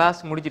வாரம் கிளாஸ்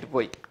முடிச்சிட்டு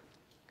போய்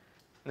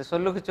இந்த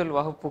சொல்லுக்கு சொல்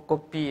வகுப்பு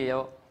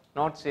கொப்பியோ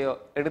நோட்ஸையோ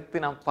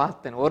எடுத்து நான்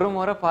பார்த்தேன், ஒரு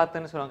முறை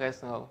பார்த்தேன்னு சொல்லுவாங்க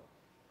கைசுங்க.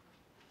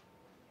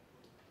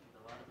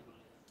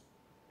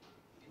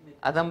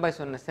 அதான் பாய்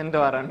சொன்னேன் சென்ற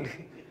வாரம்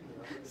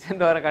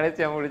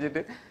கடைசியா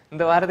முடிச்சுட்டு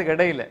இந்த வாரத்துக்கு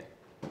இடையில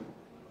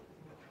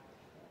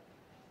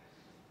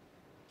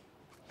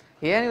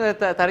ஏன்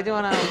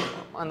தரிஜமான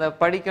அந்த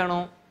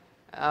படிக்கணும்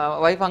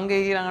வைஃப் அங்கே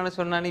இருக்கிறாங்கன்னு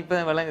சொன்னான்னு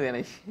இப்பதான் விளங்குது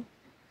எனக்கு.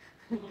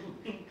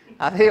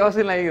 அதே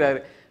யோசனை ஆகிறாரு.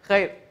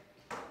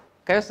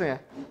 கைசுங்க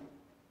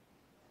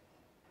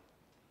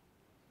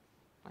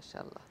மாஷா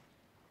அல்லாஹ்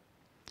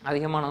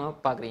அதிகமானவங்க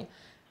பார்க்குறீங்க.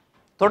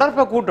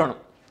 தொடர்பை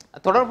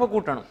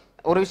கூட்டணும்.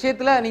 ஒரு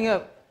விஷயத்துல நீங்க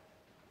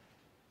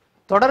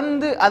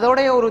தொடர்ந்து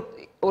அதோடைய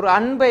ஒரு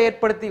அன்பை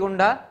ஏற்படுத்தி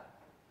கொண்டா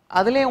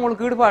அதுலயே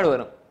உங்களுக்கு ஈடுபாடு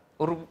வரும்,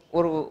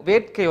 ஒரு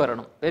வேட்கை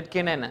வரணும்.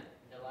 வேட்கைன்னா என்ன?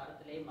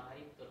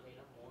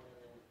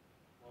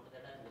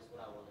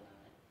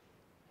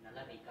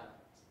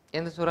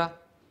 எந்த சூரா?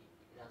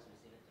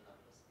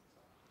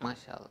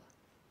 மாஷா அல்லாஹ்.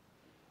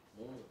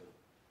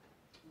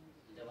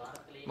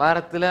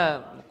 வாரத்துல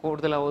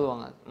கூடுதலா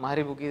ஓதுவாங்க.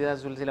 மஹரிபுக்கு இதா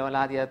சுல்சில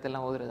வலாதியாத்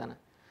எல்லாம் ஓதுறது தானே.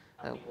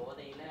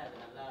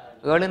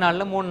 7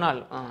 நாள்ல 3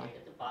 நாள்.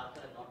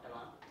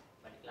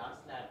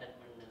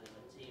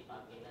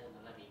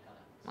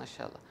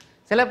 மாஷா அல்லாஹ்.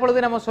 சில பொழுது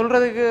நம்ம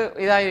சொல்றதுக்கு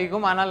இதாக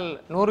இருக்கும், ஆனால்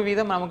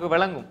 100% நமக்கு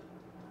விளங்கும்.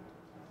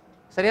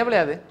 சரியா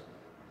பிள்ளையாது?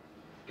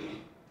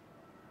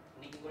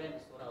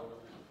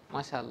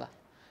 மாஷா அல்லாஹ்.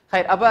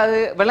 ஹைர். அப்ப அது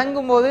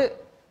விளங்கும் போது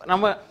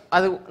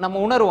நம்ம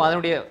உணர்வோம்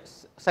அதனுடைய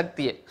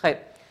சக்தியை. ஹைர்.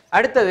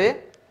 அடுத்தது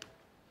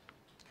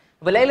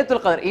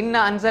லைலத்துல் கத்ர். இன்னா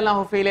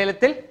அன்ஸல்னாஹு ஃபீ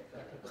லைலத்தில்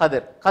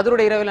கத்ர்.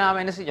 கத்ருடைய இரவில்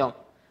நாம் என்ன செஞ்சோம்?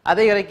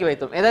 அதை இறக்கி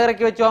வைத்தோம். எதை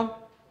இறக்கி வச்சோம்?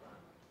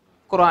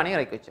 குர்ஆனை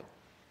இறக்கி வச்சோம்.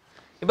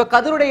 இப்ப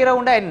கத்ருடைய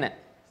இரவுண்டா என்ன?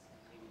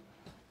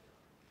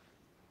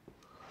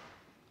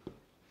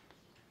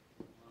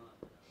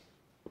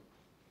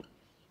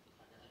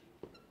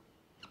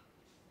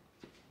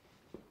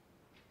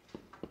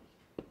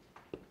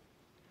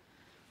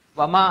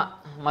 வமா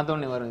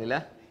மதுன்னு வரும் இல்ல,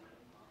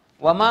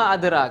 வமா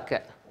அதுராக்க.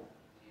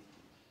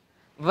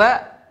 வ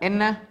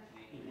என்ன?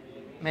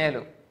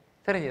 மேலும்.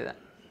 தெரிஞ்சதா?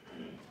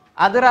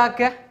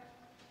 அதுராக்க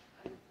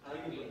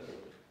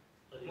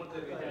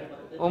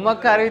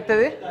உமக்கு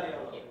அறிவித்தது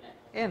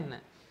என்ன?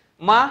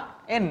 மா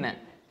என்ன?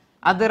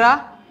 அதுரா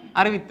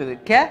அறிவித்தது.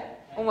 கே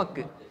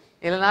உமக்கு.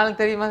 இல்லைனாலும்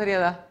தெரியுமா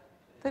தெரியாதா?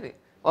 சரி.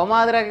 ஒமா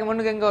அதுராக்கு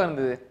முன்னுக்கு எங்க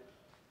வந்தது?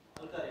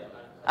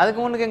 அதுக்கு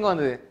முன்னுக்கு எங்க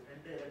வந்தது?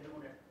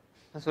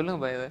 சொல்லுங்க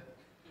பாய். இதை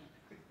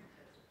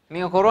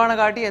நீங்க குர்ஆனை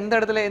காட்டி எந்த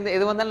இடத்துல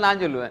எது வந்தாலும்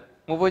நான் சொல்லுவேன்.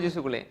 30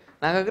 ஜுஸுக்குள்ளே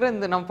நான் கேட்குறேன்,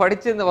 இந்த நம்ம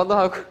படிச்ச இந்த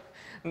வல்லாஹ்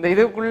இந்த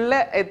இதுக்குள்ள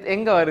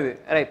எங்க வருது?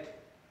 ரைட்.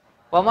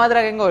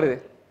 ஒமாதுராக எங்க வருது?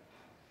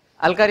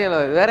 அல்காரியால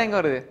வருது. வேற எங்க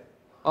வருது?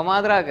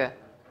 ஒமாதுராக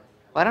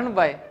வரணும்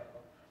பாய்.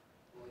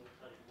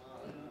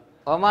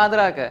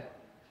 ஒமாதுராக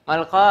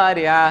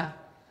மல்காரியா,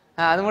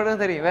 அது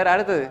மட்டும் தெரியும். வேற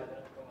அடுத்தது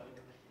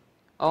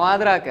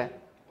ஒமாதுராக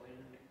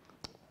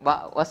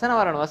வசனம்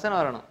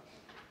வரணும்.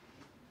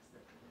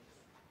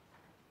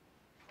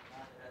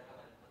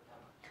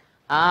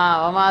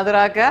 வமா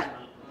அதுராக்க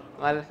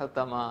மல்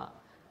ஹுத்தமா.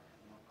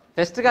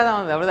 ஃபெஸ்ட்டுக்காக தான்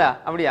வந்தது.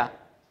 அப்படியா?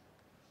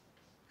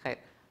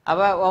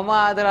 அப்ப ஒமா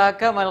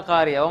அதுராக்க மல்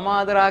காரியா, ஒமா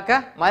அதுராக்க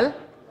மல்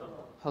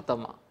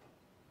ஹுத்தமா.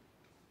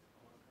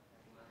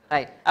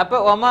 ரைட். அப்ப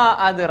ஒமா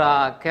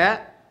அதுராக்க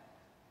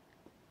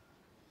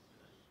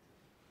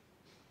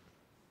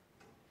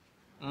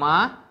மா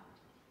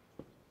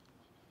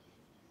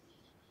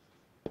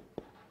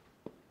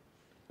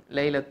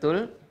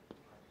லைலத்துல்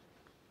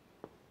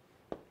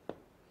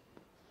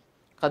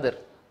கத்ர்.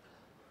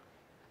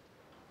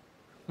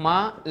 மா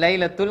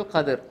லைலத்துல்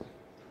கத்ர்.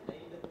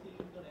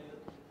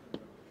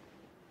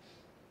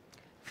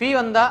 ஃபீ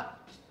வந்தா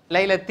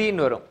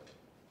லைலத்தின்னு வரும்,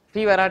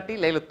 ஃபீ வராட்டி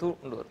லைலத்து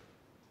வரும்.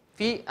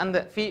 ஃபீ அந்த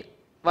ஃபீ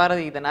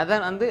வரது இதன்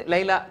அதான் வந்து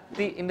லைலா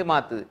தி என்று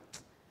மாத்துது.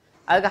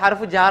 அதுக்கு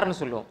ஹர்ஃபு ஜார்னு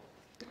சொல்லுவோம்.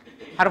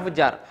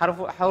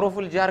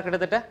 ஹருஃபுல் ஜார்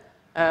கிட்டத்தட்ட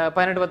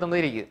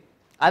 18-19 இருக்குது.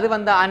 அது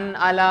வந்து அன்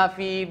அலா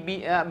ஃபி பி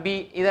பி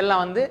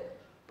இதெல்லாம் வந்து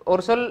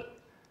ஒரு சொல்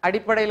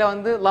அடிப்படையில்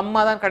வந்து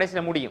லம்மா தான்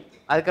கடைசியில் முடியும்.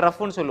 அதுக்கு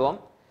ரஃப்னு சொல்லுவோம்.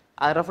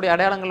 அது ரஃபுடைய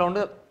அடையாளங்களில்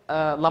வந்து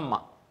லம்மா.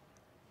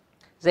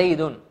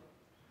 ஜெய்துன்.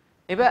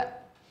 இப்போ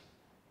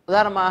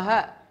உதாரணமாக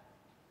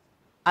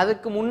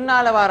அதுக்கு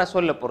முன்னால வர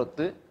சொல்ல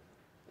பொறுத்து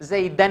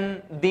ஜெய்தன்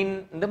தின்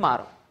என்று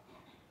மாறும்.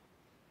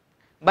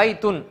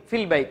 பைத்துன்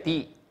ஃபில் பைத்தி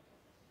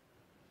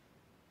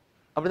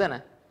அப்படிதானே?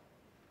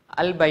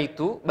 அல்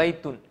பைத்து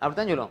பைத்துன்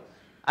அப்படித்தான் சொல்லுவோம்.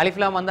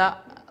 அலிஃப்லாம் வந்தா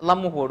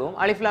லம்மு போடுவோம்,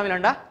 அலிஃப்லாம்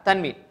இல்லைண்டா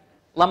தன்மீன்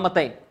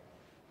லம்மத்தைன்.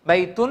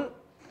 பைத்துன்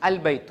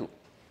அல் பைத்து.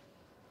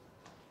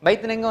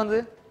 பைத்துன் எங்க வந்து?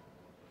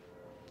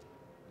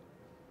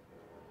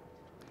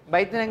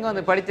 பைத்தின் எங்க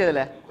வந்து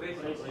படிச்சதுல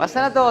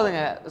வசனத்தை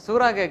ஓதுங்க,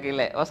 சூரா கேட்க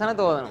இல்லை,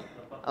 வசனத்தை ஓதணும்,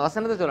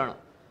 வசனத்தை சொல்லணும்.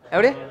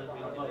 எப்படி?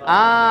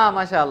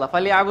 மாஷா அல்லாஹ்.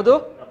 ஃபல்யஅபுது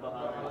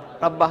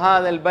ரப்ப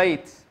ஹாதல்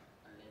பைத்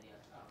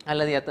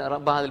அல்லது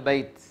ரப்ப ஹாதல்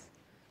பைத்.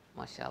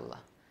 மாஷா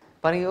அல்லாஹ்.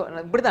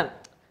 பாருங்க, இப்படிதான்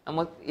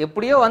நம்ம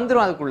எப்படியோ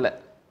வந்துரும் அதுக்குள்ள.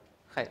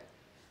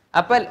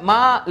 அப்ப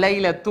மா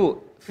லைலத்து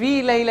ஃபீ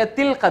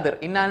லைலத்தில் கத்ர்,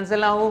 இன்னா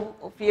அன்ஸல்னாஹு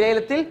ஃபீ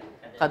லைலத்தில்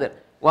கத்ர்.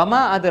 வமா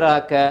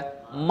அத்ராக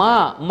மா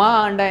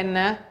மாண்டா என்ன?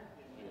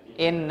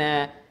 என்ன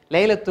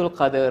லைலத்துல்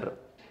கத்ர்.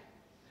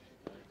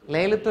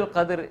 லைலத்துல்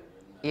கத்ர்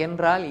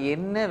என்றால்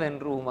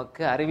என்னவென்று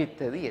உமக்கு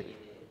அறிவித்தது எது?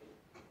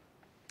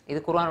 இது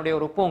குர்ஆனுடைய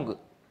ஒரு போங்கு.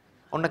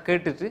 ஒன்றை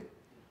கேட்டுட்டு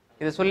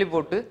இதை சொல்லி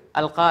போட்டு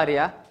அல்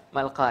காரியா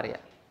மல் காரியா,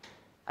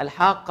 அல்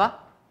ஹாக்கா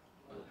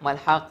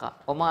மல் ஹாக்கா,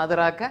 ஒமா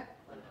அதராக்க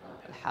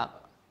அல் ஹாக்கா.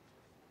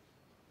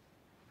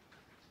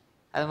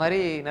 அது மாதிரி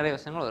நிறைய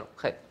விஷயங்கள் வரும்.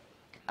 ஹை,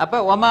 அப்ப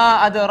ஒமா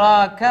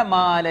அதராக்க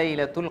மா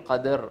லைலத்துல்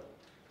கத்ர்.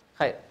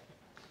 ஹை,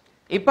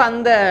 இப்ப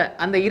அந்த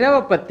அந்த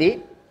இரவை பத்தி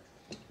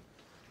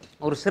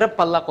ஒரு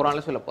சிறப்பு அல்லாஹ்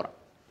குர்ஆன்ல சொல்ல போறான்.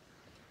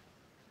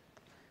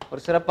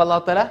 ஒரு சிறப்பு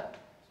அல்லாஹ் தஆலா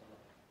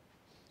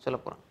சொல்ல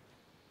போறான்.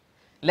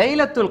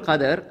 லைலத்துல்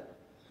கத்ர்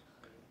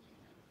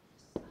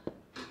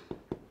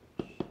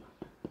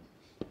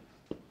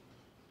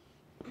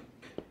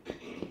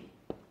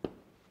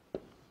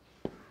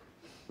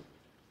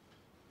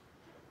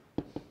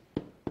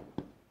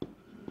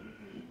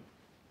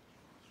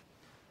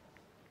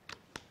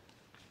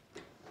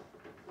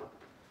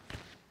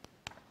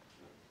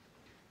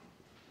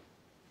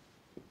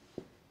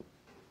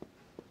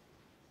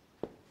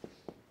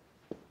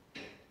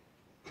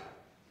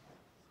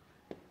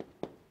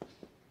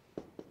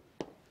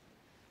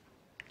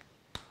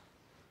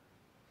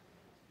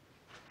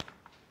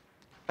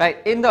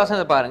இந்த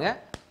வசனத்தை பாருங்க.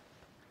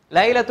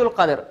 லைலத்துல்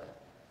கத்ர்,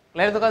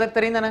 லைலத்துல் கத்ர்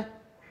தெரியும் தானே?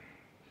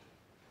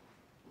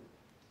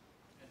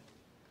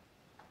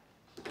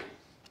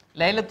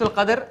 லைலத்துல்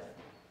கத்ர்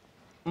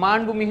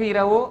மாண்புமிகு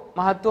இரவு,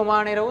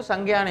 மகத்துவமான இரவு,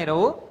 சங்கையான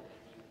இரவு.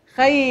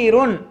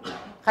 ஹைருன்,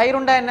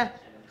 ஹைருண்டா என்ன?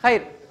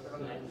 ஹைர்,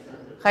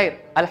 ஹைர்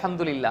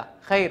அல்ஹம்துலில்லாஹ்.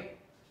 ஹைர்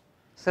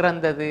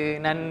சிறந்தது,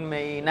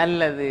 நன்மை,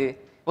 நல்லது.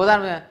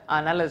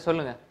 உதாரணம் நல்லது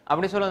சொல்லுங்க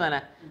அப்படி சொல்லுங்க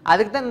தானே,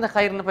 அதுக்கு தான் இந்த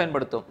ஹைர்னு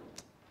பயன்படுத்தும்.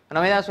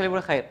 நம்ம ஏதாவது சொல்லி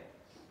கூட ஹைர்,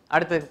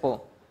 அடுத்ததுக்கு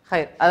போவோம்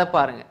ஹைர். அதை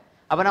பாருங்க.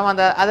 அப்ப நம்ம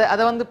அந்த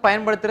அதை வந்து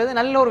பயன்படுத்துறது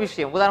நல்ல ஒரு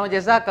விஷயம். உதாரணம்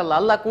ஜஸாக்கல்லாஹ்,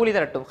 அல்லாஹ் கூலி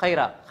தரட்டும்,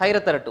 ஹைரா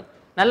ஹைரை தரட்டும்,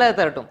 நல்லதை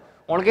தரட்டும்,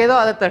 உங்களுக்கு ஏதோ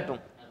அதை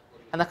தரட்டும்.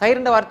 அந்த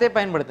ஹைர்ன்ற வார்த்தையை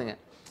பயன்படுத்துங்க.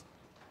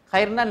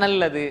 ஹைர்னா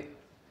நல்லது,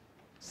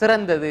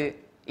 சிறந்தது,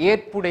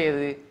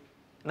 ஏற்புடையது,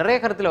 நிறைய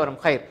கருத்துல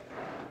வரும் ஹைர்.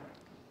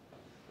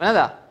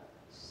 என்னதா?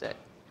 சரி,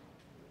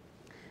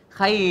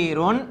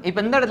 ஹைருன். இப்ப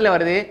இந்த இடத்துல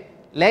வருது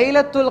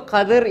லைலத்துல்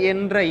கத்ர்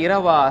என்ற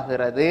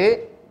இரவாகிறது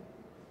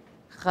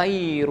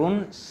ஹைருன்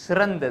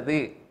சிறந்தது,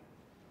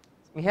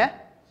 மிக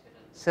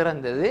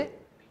சிறந்தது.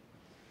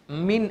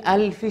 மின்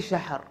அல்ஃபி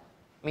ஷஹர்,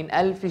 மின்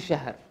அல்ஃபி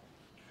ஷஹர்.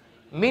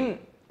 மின்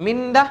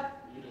மின்டா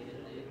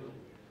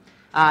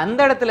அந்த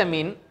இடத்துல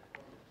மீன்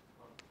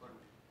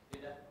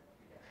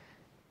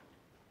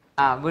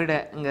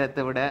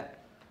விடங்கிறத விட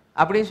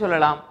அப்படின்னு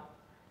சொல்லலாம்.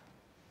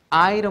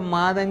 1000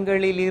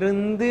 மாதங்களில்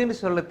இருந்துன்னு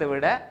சொல்லத்தை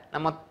விட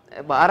நம்ம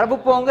அரபு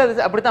போங்க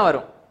அது அப்படித்தான்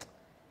வரும்.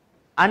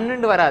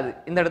 அன்னுண்டு வராது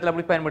இந்த இடத்துல,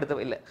 அப்படி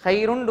பயன்படுத்த இல்லை.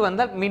 ஹைருண்டு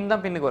வந்தால் மீன்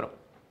தான் பின்னுக்கு வரும்.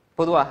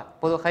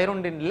 பொதுவாக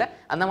ஹைருண்டு இல்லை,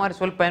 அந்த மாதிரி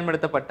சொல்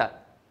பயன்படுத்தப்பட்டால்.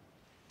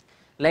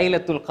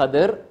 லைலத்துல்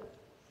கத்ர்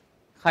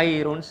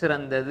ஹைருன்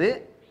சிறந்தது,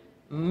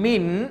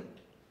 மின்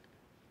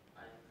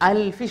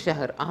அல்ஃபி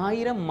ஷஹர்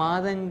 1000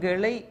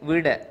 மாதங்களை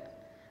விட.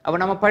 அப்ப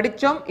நம்ம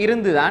படிச்சோம்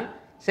இருந்துதான்.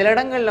 சில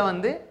இடங்கள்ல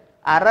வந்து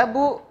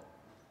அரபு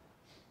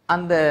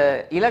அந்த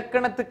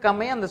இலக்கணத்துக்கு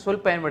அமைய அந்த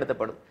சொல்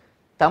பயன்படுத்தப்படும்.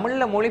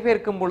 தமிழ்ல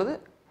மொழிபெயர்க்கும் பொழுது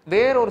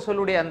வேறொரு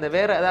சொல்லுடைய அந்த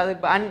வேற, அதாவது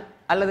அன்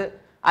அல்லது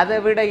அதை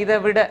விட இதை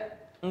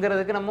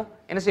விடங்கிறதுக்கு நம்ம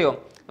என்ன செய்வோம்,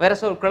 வேற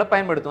சொற்களை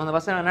பயன்படுத்துவோம். அந்த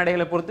வசன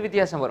நடைகளை பொறுத்து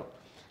வித்தியாசம் வரும்.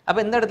 அப்ப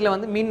இந்த இடத்துல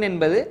வந்து மின்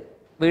என்பது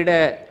விட.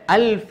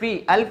 அல்ஃபி,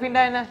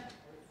 அல்ஃபிண்டா என்ன?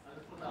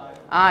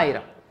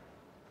 1000.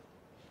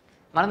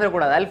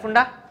 மறந்துடக்கூடாது.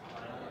 அல்ஃபுண்டா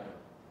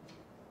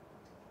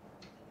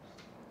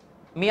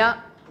மியா,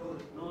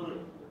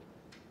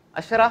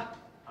 அஷ்ரா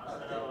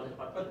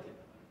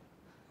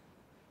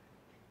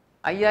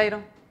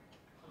 5000.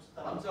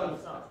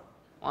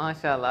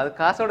 மாஷா அல்லாஹ், அது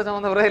காசோட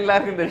சம்பந்தம்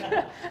எல்லாருக்கும் தெரியும்.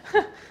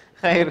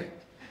 ஹைர்.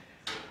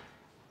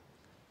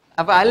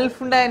 அப்ப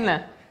அல்ஃபுண்டா என்ன?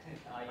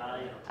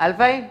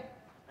 அல்ஃபைன்,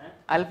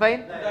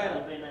 அல்ஃபைன்.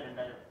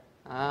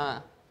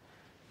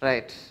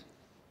 Right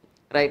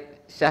right.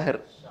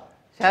 ஷஹர்,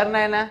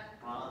 ஷஹர்னா என்ன?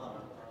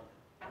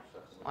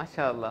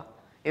 மாஷா அல்லாஹ்,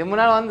 இது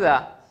முன்னால் வந்ததா?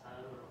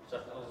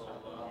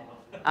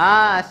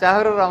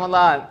 ஷஹரு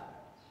ரமலான்,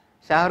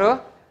 ஷஹரு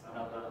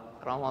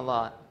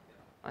ரமலான்.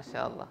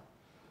 மாஷா அல்லாஹ்.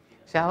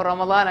 ஷஹரு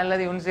ரமலான்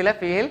அல்லது உன்சில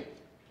feel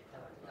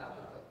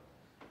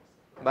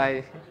by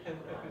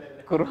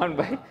Quran,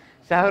 by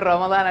ஷஹரு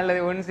Ramadan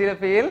அல்லது உன்சில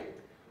ஃபீல்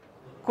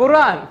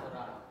குர்ஆன்.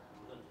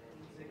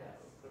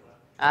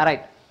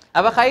 ரைட்.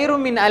 அப்ப ஹைரு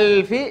மின்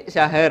அல்ஃபி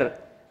ஷஹர்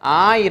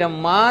 1000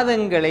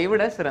 மாதங்களை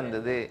விட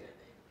சிறந்தது.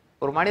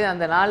 ஒரு மனிதன்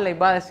அந்த நாளில்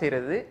இபாதத்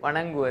செய்யறது,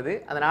 வணங்குவது,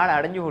 அந்த நாளை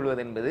அடைஞ்சு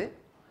கொள்வது என்பது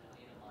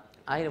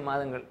 1000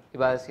 மாதங்கள்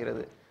இபாதத்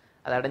செய்கிறது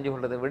அதை அடைஞ்சு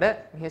கொள்வதை விட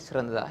மிக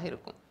சிறந்ததாக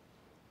இருக்கும்.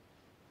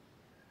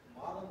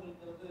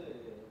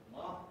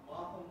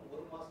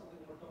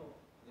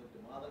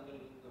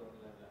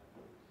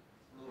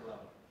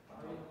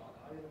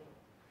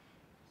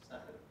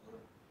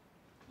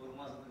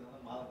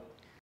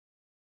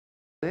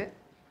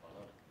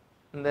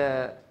 இந்த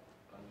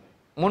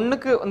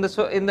முன்னுக்கு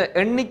இந்த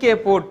எண்ணிக்கையை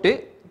போட்டு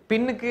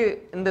பின்னுக்கு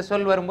இந்த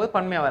சொல் வரும்போது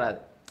பன்மையா வராது.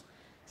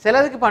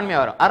 சிலதுக்கு பன்மையா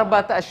வரும்.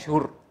 அர்பாத்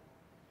அஷ்ஹுர்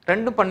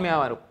ரெண்டும் பன்மையா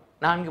வரும்,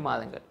 4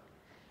 மாதங்கள்.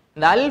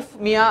 இந்த அல்ஃப்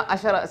மியா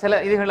அஷரா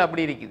சில இதுகள்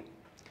அப்படி இருக்குது.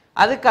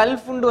 அதுக்கு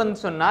அல்ஃப் உண்டு வந்து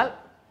சொன்னால்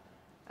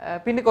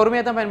பின்னுக்கு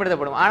ஒருமையாக தான்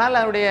பயன்படுத்தப்படும். ஆனால்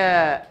அதனுடைய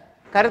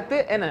கருத்து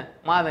என்ன,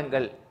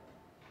 மாதங்கள்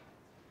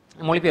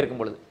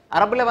மொழிபெயர்க்கும் பொழுது.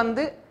 அரபுல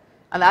வந்து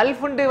அந்த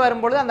அல்ஃபுண்டு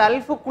வரும்பொழுது அந்த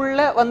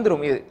அல்ஃபுக்குள்ள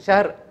வந்துடும் இது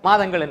ஷஹர்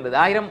மாதங்கள் என்பது.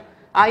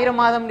 1000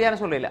 மாதம்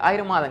சொல்லல,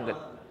 1000 மாதங்கள்.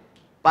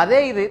 அதே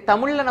இது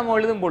தமிழ்ல நம்ம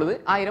எழுதும் பொழுது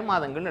 1000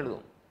 மாதங்கள்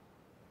எழுதுவோம்.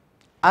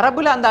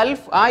 அரபுல அந்த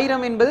அல்ஃப்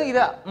 1000 என்பது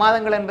இது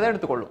மாதங்கள் என்பதை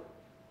எடுத்துக்கொள்ளும்.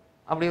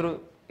 அப்படி ஒரு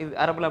இது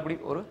அரபுல அப்படி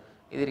ஒரு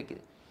இது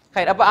இருக்குது.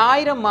 அப்ப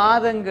 1000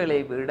 மாதங்களை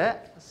விட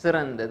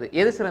சிறந்தது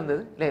எது?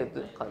 சிறந்தது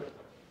லைலத்துல் கத்ர்.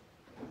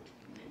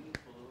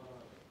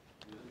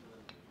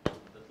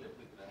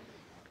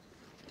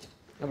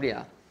 அப்படியா?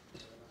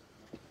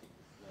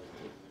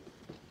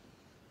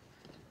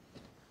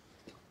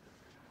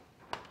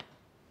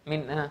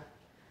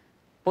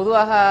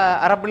 பொதுவாக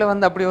அரபுல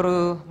வந்து அப்படி ஒரு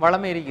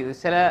வளமை இருக்குது.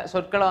 சில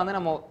சொற்களை வந்து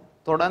நம்ம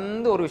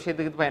தொடர்ந்து ஒரு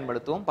விஷயத்துக்கு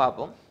பயன்படுத்துவோம்,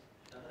 பார்ப்போம்.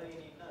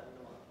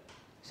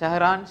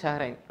 ஷஹரான்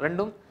ஷஹரைன்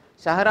ரெண்டும்,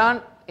 ஷஹரான்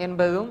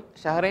என்பதும்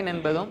ஷஹரைன்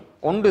என்பதும்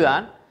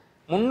ஒன்றுதான்.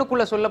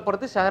 முன்னுக்குள்ள சொல்ல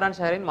பொறுத்து ஷஹரான்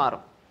ஷஹரைன்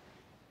மாறும்.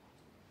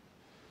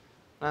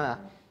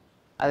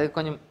 அது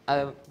கொஞ்சம்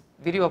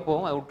விரிவா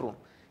போவோம், அதை விட்டுருவோம்.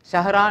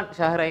 ஷஹரான்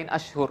ஷஹரைன்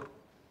அஷ்ஹுர்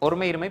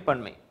ஒருமை இருமை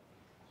பன்மை.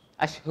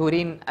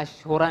 அஷ்ஹுரின்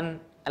அஷ்ஹுரன்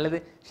அல்லது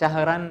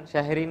ஷஹரன்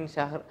ஷஹரின்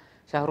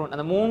ஷஹருன்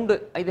அந்த 3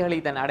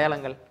 இதுகளுக்கு தான்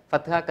அடையாளங்கள்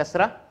ஃபத்ஹா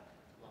கஸ்ரா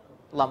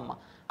லம்மா.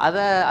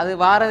 அது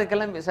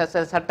வாரதுக்கெல்லாம்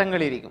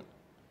சட்டங்கள் இருக்கும்.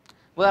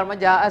 உதாரணமா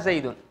ஜா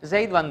ஜெய்துன்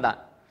ஜெயித் வந்தான்,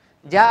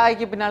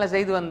 ஜாய்க்கு பின்னால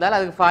ஜெயித் வந்தால்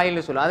அதுக்கு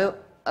ஃபாயில்னு சொல்லும், அது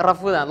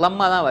ரஃபு தான்,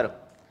 லம்மா தான் வரும்.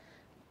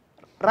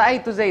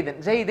 ராய்து ஜெய்தன்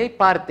ஜெய்தை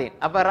பார்த்தேன்,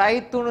 அப்ப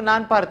ராய்துன்னு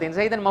நான் பார்த்தேன்,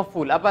 ஜெய்தன்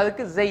மஃபூல், அப்ப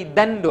அதுக்கு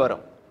ஜெய்தன்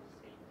வரும்.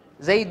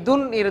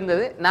 ஜெய்துன்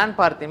இருந்தது நான்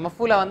பார்த்தேன்,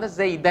 மஃபூலா வந்து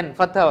ஜெய்தன்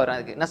ஃபத்தா வரும்,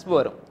 அதுக்கு நஸ்பு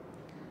வரும்.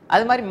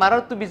 அது மாதிரி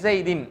மரத்து பி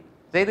ஜெய்தின்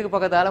ஜெய்துக்கு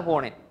பக்கத்தால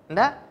போனேன்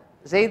என்றால்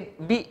ஜெயித்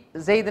பி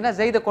ஜெய்துனா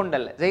ஜெய்தை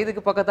கொண்டல்ல,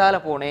 ஜெய்துக்கு பக்கத்தால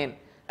போனேன்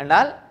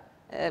என்றால்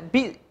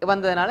பி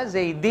வந்ததுனால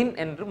ஜெய்தின்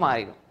என்று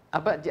மாறிடும்.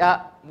 அப்ப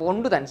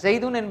ஒன்றுதான்,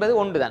 ஜெய்துன் என்பது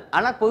ஒன்றுதான்.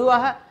 ஆனால்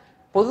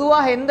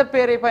பொதுவாக எந்த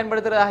பெயரை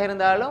பயன்படுத்துறதாக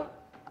இருந்தாலும்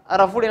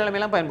ரஃபுடைய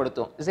நிலைமையெல்லாம்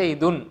பயன்படுத்துவோம்.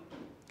 ஜெய்துன்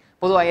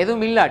பொதுவாக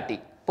எதுவும் இல்லாட்டி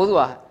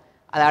பொதுவாக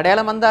அது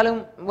அடையாளம் வந்தாலும்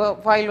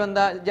ஃபாயில்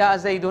வந்தா ஜா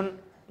ஜெய்துன்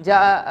ஜா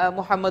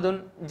முஹம்மதுன்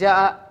ஜா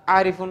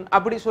ஆரிஃபுன்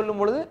அப்படி சொல்லும்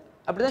பொழுது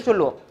அப்படிதான்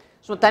சொல்லுவோம்.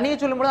 ஸோ தனியை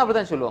சொல்லும் பொழுது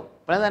அப்படிதான் சொல்லுவோம்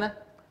தானே.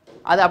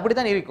 அது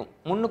அப்படித்தான் இருக்கும்.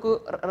 முன்னுக்கு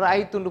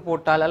ராய் துண்டு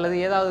போட்டால் அல்லது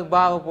ஏதாவது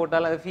பாவை போட்டால்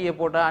அல்லது ஃபீயை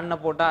போட்டால் அன்னை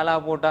போட்டா அலா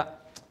போட்டா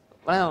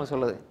அவங்க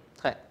சொல்லுது.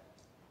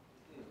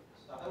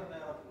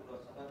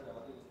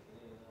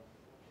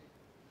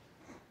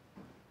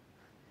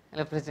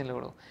 இல்லை பிரச்சனை இல்லை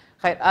விடுவோம்.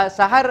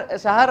 சஹர்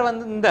சஹர்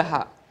வந்து இந்த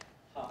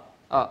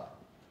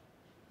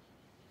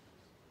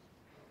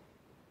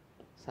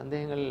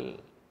சந்தேகங்கள்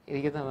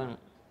இருக்கத்தான்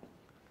வேணும்.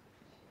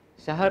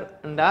 ஷஹர்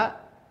என்றா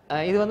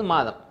இது வந்து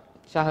மாதம்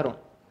ஷஹரும்.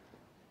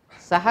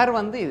 சஹர்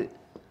வந்து இது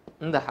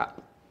இந்த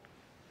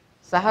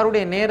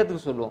சஹருடைய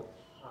நேரத்துக்கு சொல்லுவோம்.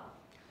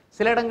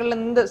 சில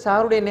இடங்கள்ல இந்த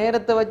சஹருடைய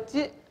நேரத்தை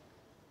வச்சு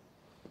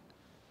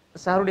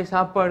சஹருடைய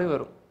சாப்பாடு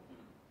வரும்.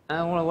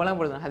 உங்களை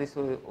வளம்படுது ஹதீஸ்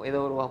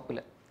ஏதோ ஒரு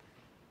வாக்குல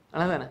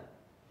தானே.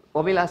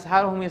 ஒபில்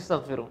அஸ்ஹாரும்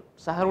யஸ்தக்ஃபிரூன்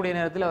சஹருடைய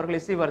நேரத்தில் அவர்கள்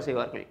இஸ்திக்ஃபார்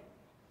செய்வார்கள்.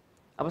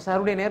 அப்ப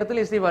சஹருடைய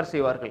நேரத்தில் இஸ்திக்ஃபார்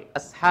செய்வார்கள்.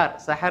 அஸ்ஹார்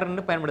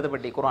சஹர்ன்னு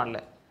பயன்படுத்தப்பட்டி குர்ஆன்ல.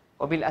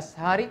 ஒபில்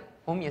அஸ்ஹாரி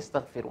ஹும்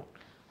யஸ்தக்ஃபிரூன்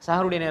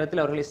சஹருடைய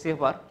நேரத்தில் அவர்கள்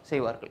இஸ்திக்ஃபார்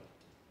செய்வார்கள்.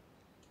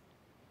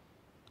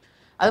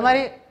 அது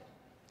மாதிரி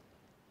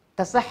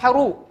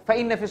தஸஹரு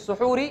ஃபஇன்ன ஃபி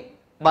ஸுஹூரி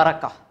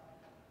பரக்கா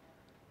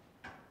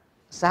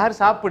சஹர்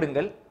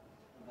சாப்பிடுங்கள்,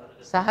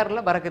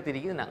 சஹர்ல பரக்கத்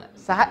இருக்குதுன்னாங்க.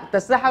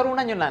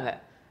 தஸஹருன்னா சொன்னாங்க.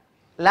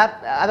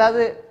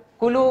 அதாவது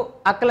குலு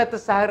அக்கலத்து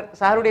சஹர்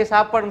சஹருடைய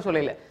சாப்பாடுன்னு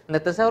சொல்லல. இந்த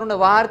தஸஹருடைய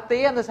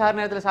வார்த்தையே அந்த சஹர்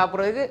நேரத்தில்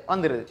சாப்பிட்றதுக்கு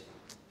வந்துடுது.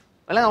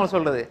 அவங்க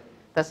சொல்றது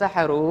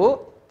தஸஹரு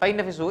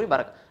ஃபஇன்ன ஃபி ஸுஹூரி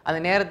பரக்கா அந்த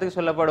நேரத்துக்கு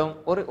சொல்லப்படும்.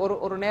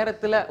 ஒரு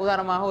நேரத்தில்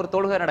உதாரணமாக ஒரு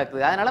தொழுகை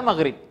நடக்குது, அதனால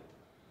மக்ரிப்.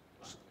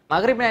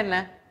 மக்ரிப்னா என்ன?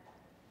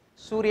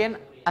 சூரியன்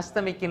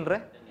அஸ்தமிக்கின்ற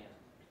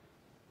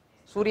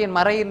சூரியன்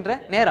மறைகின்ற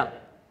நேரம்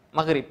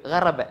மக்ரிப்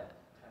கரப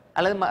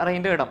அல்லது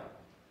மறைகின்ற இடம்.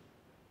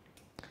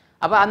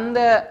 அப்ப அந்த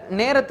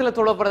நேரத்தில்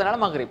தொழப்படுறதுனால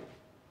மக்ரிப்.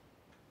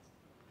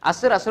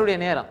 அஸ்ர் அஸ்ருடைய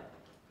நேரம்,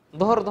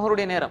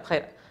 துஹருடைய நேரம்,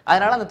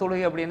 அதனால அந்த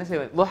தொழுகை அப்படி என்ன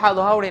செய்வது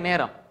துஹாவுடைய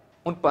நேரம்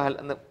முற்பகல்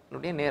அந்த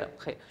நேரம்.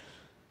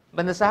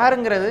 இந்த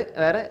ஷஹருங்கிறது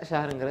வேற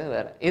ஷஹருங்கிறது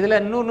வேற. இதுல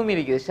இன்னொன்னும்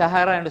இருக்குது.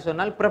 ஷஹரா என்று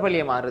சொன்னால்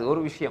பிரபல்யமானது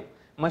ஒரு விஷயம்.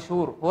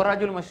 மஷூர்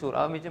ஹோராஜுல் மஷூர்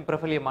அவன் மிச்சம்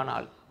பிரபல்யமான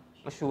ஆள்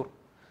மஷூர்.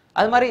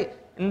 அது மாதிரி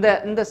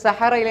இந்த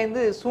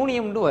சஹரையிலேருந்து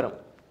சூனியம் வரும்.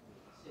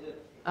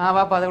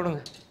 வாப்பா அதை விடுங்க,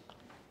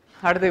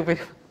 அடுத்து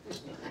போய்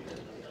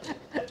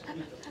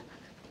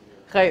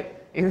ஹைர்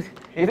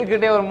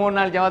இதுக்கிட்டே ஒரு 3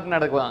 நாள் ஜமாத்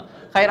நடக்குவாங்க.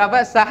 ஹைர்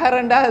அப்ப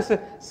சஹரண்டா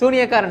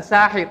சூனியக்காரன்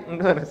சாஹிர்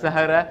ஒரு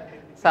சஹர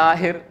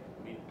சாஹிர்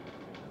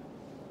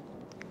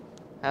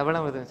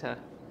அவ்வளவு வருது சார்.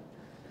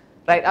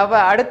 ரைட். அப்ப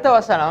அடுத்த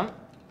வசனம்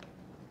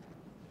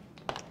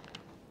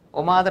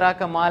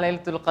ஒமாதராக்க மா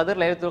லைலத்துல் கத்ர்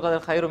லைலத்துல்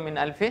கத்ர் கைரும் மின்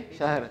அல்ஃபி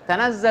ஷஹர்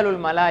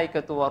தனஸ்ஸலுல்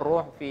மலாயிகத்து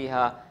வர்ரூஹ்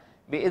ஃபீஹா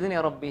பிஇذن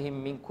ரப்பிஹிம்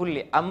மின்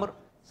குல்லி அம்ர்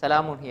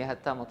சலாமுன் ஹிய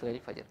ஹத்தா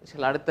மத்லஇல் ஃபஜர்.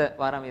 அடுத்த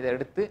வாரம் இதை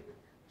எடுத்து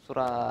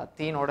சூரா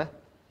தீனோட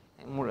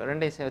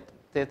ரெண்டையும்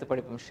சேர்த்து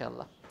படிப்போம் இன்ஷா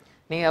அல்லாஹ்.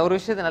 நீங்கள் ஒரு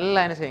விஷயத்தை நல்லா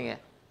என்ன செய்யுங்க,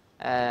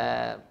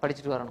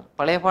 படிச்சுட்டு வரணும்.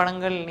 பழைய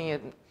பாடங்கள்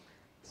நீங்கள்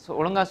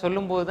ஒழுங்காக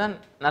சொல்லும்போது தான்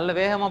நல்ல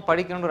வேகமாக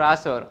படிக்கணுன்ற ஒரு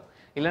ஆசை வரும்.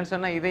 இல்லைன்னு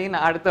சொன்னால் இதையும்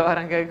அடுத்த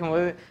வாரம்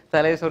கேட்கும்போது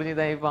தலையை சொரிஞ்சு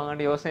தான்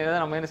வைப்பாங்கன்ற யோசனையில்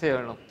தான் நம்ம என்ன செய்ய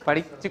வேணும்,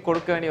 படித்து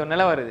கொடுக்க வேண்டிய ஒரு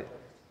நிலை வருது.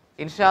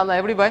 இன்ஷா அல்லாஹ்.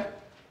 எப்படி பாய்,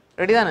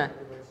 ரெடி தானே?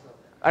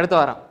 அடுத்த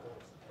வாரம்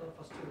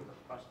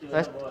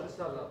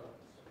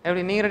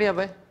எப்படி நீங்கள் ரெடியா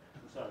பாய்?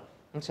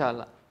 இன்ஷா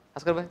அல்லாஹ்.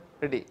 அஸ்கர் பாய்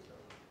ரெடி?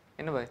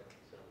 என்ன பாய்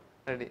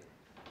ரெடி?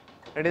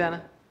 ரெடி தானே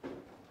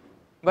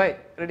பாய்?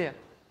 ரெடியா?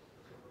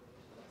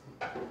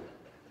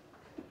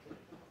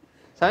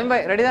 சமீம்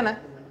பாய் ரெடி தானே?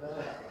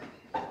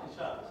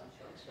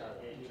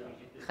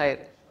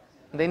 ஹைர்.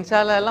 இந்த இன்ஷா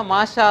அல்லாஹ் எல்லாம்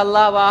மாஷா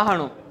அல்லாஹ்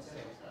வாகணும்.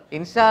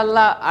 இன்ஷா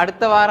அல்லாஹ்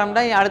அடுத்த வாரம்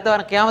தான், அடுத்த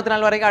வாரம் கியாமத்து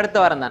நாள் வரைக்கும் அடுத்த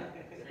வாரம் தான்.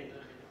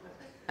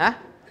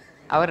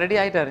 அவர் ரெடி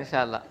ஆயிட்டார்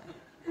இன்ஷா அல்லாஹ்.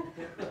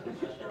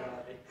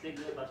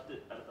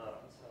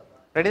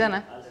 ரெடி தானே?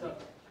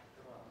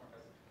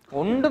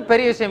 ஒன்றும்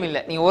பெரிய விஷயம்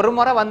இல்லை, நீங்க ஒரு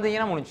முறை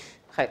வந்தீங்கன்னா முடிஞ்சு.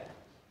 ஹைர்.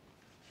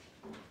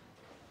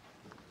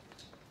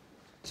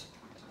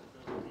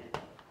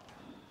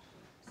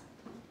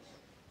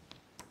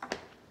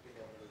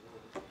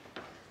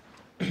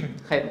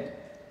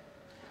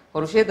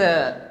 ஒரு விஷயத்த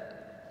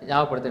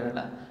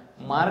ஞாபகப்படுத்த,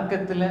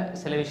 மார்க்கத்தில்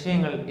சில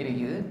விஷயங்கள்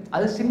இருக்குது,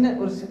 அது சின்ன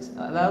ஒரு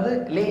அதாவது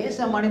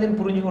லேசா மனிதன்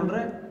புரிஞ்சு கொள்ற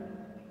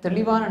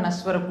தெளிவான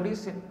நஸ்வரக்கூடிய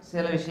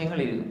சில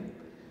விஷயங்கள் இருக்குது.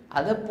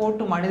 அதை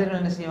போட்டு மனிதர்கள்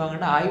என்ன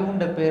செய்வாங்கன்னா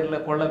ஆய்வுண்ட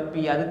பேரில்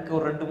குழப்பி அதுக்கு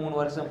ஒரு 2-3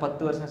 வருஷம்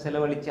 10 வருஷம்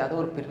செலவழித்து அதை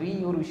ஒரு பெரிய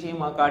ஒரு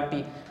விஷயமா காட்டி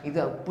இது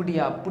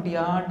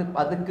அப்படியாண்டு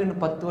அதுக்குன்னு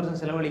 10 வருஷம்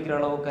செலவழிக்கிற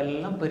அளவுக்கு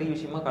எல்லாம் பெரிய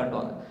விஷயமா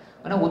காட்டுவாங்க.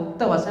 ஆனால்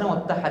ஒத்த வசனம்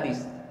ஒத்த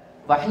ஹதீஸ்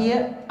வஹியை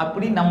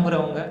அப்படி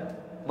நம்புறவங்க,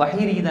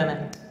 வஹி தானே,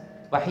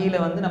 வஹியில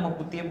நம்ம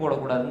புத்தியை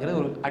போடக்கூடாதுங்கிறது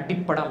ஒரு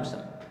அடிப்படை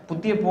அம்சம்.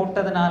 புத்தியை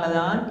போட்டதுனால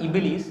தான்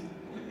இபிலிஸ்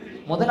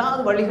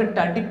முதலாவது வழிகட்ட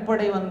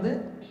அடிப்படை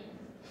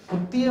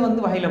புத்தியை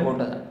வஹியில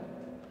போட்டது.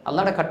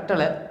 அல்லாஹ்ட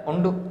கட்டளை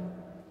ஒன்று,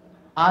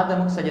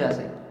 ஆதமுக்கு சஜதா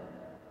செய்.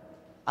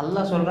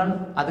 அல்லாஹ் சொல்றான்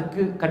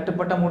அதுக்கு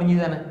கட்டுப்பட்ட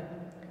முடிஞ்சுதானே.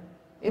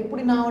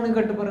 எப்படி நான் அவனுக்கு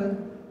கட்டுப்படுறது?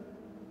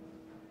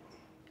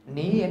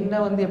 நீ என்ன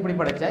எப்படி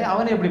படைச்சாய்,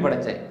 அவனை எப்படி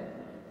படைச்சாய்?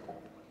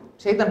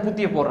 சைத்தான்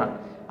புத்தியை போடுறான்.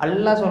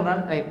 அல்லாஹ்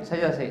சொல்றான்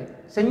சஜதா செய்,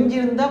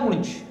 செஞ்சிருந்தா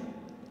முடிஞ்சு.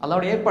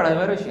 அல்லாஹ்வுடைய ஏற்பாடு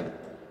வேற விஷயம்.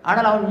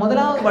 ஆனால் அவன்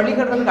முதலாவது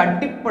வழிகட்டுறதுக்கு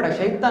அடிப்படை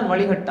சைத்தான்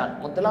வழிகட்டான்.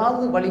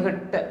 முதலாவது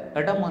வழிகட்ட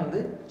இடம்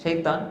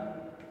சைத்தான்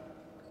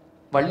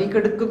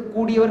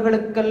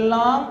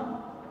வழிகெடுக்கக்கூடியவர்களுக்கெல்லாம்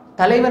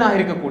தலைவனாக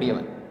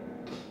இருக்கக்கூடியவன்.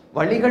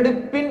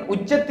 வழிகெடுப்பின்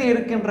உச்சத்தில்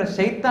இருக்கின்ற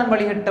சைத்தான்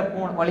வழிகட்டு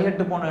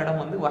போன இடம்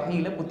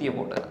வஹியில புத்திய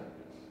போட்டது.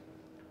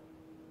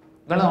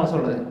 அவன்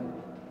சொல்றது.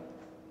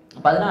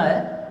 அப்ப அதனால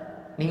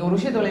நீங்க ஒரு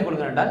விஷயத்தை விளங்கிக்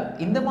கொள்ளுங்க என்றால்,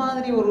 இந்த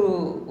மாதிரி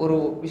ஒரு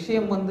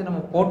விஷயம்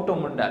நம்ம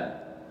போட்டோம் என்றால்,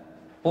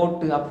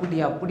 போட்டு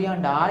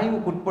அப்படியாண்டு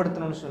ஆய்வுக்கு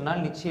உட்படுத்தணும்னு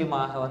சொன்னால்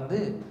நிச்சயமாக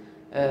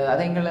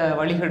அதை எங்களை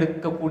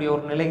வழிகெடுக்கக்கூடிய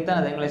ஒரு நிலைக்கு தான்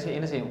அதை எங்களை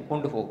என்ன செய்யும்,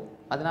 கொண்டு போகும்.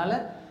 அதனால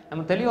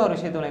நம்ம தெளிவாக ஒரு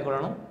விஷயத்தை விளங்கிக்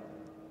கொள்ளணும்.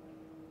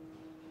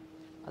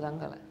 அது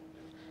அங்கல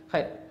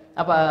ஹை.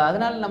 அப்போ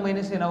அதனால் நம்ம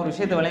என்ன செய்யணும், ஒரு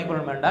விஷயத்தை விளங்கிக்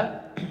கொள்ளணும் என்றால்,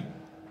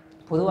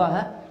 பொதுவாக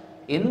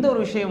எந்த ஒரு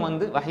விஷயம்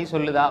வஹி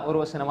சொல்லுதா, ஒரு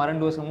வசனமா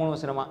 2 வசனம் 3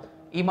 வசனமா,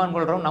 ஈமான்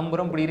கொள்கிறோம்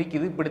நம்புகிறோம், இப்படி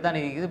இருக்குது இப்படித்தான்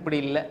இருக்குது, இப்படி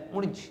இல்லை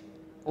முடிஞ்சு.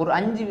 ஒரு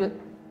 5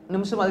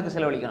 நிமிஷம் அதுக்கு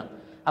செலவழிக்கணும்.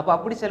 அப்போ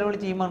அப்படி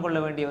செலவழித்து ஈமான் கொள்ள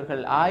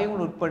வேண்டியவர்கள்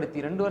ஆய்வுகள் உட்படுத்தி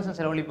 2 வருஷம்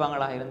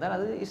செலவழிப்பாங்களாக இருந்தால்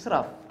அது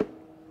இஸ்ராஃப்,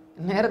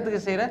 நேரத்துக்கு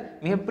செய்கிற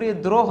மிகப்பெரிய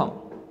துரோகம்.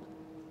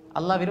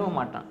 அல்லாஹ் விரும்ப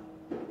மாட்டான்.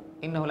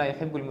 இன்னஹு லா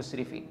யுஹிப்புல்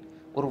முஸ்ரிஃபீன்.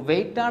 ஒரு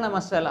வெயிட்டான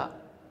மசாலா,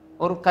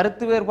 ஒரு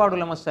கருத்து வேறுபாடு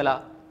உள்ள மசாலா,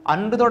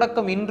 அன்று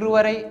தொடக்கம் இன்று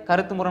வரை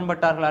கருத்து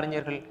முரண்பட்டார்கள்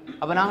அறிஞர்கள்.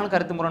 அப்போ நாங்களும்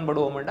கருத்து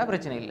முரண்படுவோம் என்றால்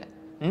பிரச்சனை இல்லை.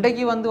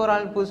 இன்றைக்கு ஒரு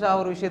ஆள்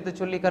புதுசாக ஒரு விஷயத்தை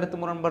சொல்லி கருத்து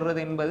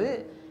முரண்படுறது என்பது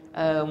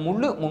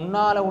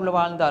முன்னால உள்ள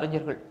வாழ்ந்த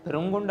அறிஞர்கள்,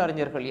 பெருங்கொண்ட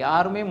அறிஞர்கள்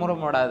யாருமே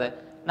முரண்படாத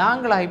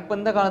நாங்களாக இப்போ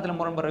இந்த காலத்தில்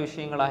முரண்படுற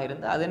விஷயங்களாக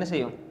இருந்து அது என்ன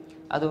செய்யும்,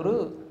 அது ஒரு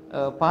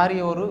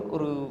பாரிய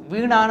ஒரு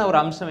வீணான ஒரு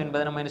அம்சம்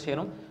என்பதை நம்ம என்ன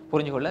செய்யணும்,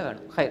 புரிஞ்சு கொள்ள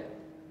வேணும். ஹைர்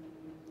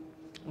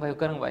பாய்,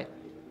 உட்காருங்க பாய்,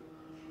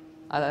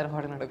 அது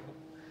பாடு நடக்கும்.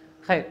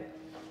 ஹைர்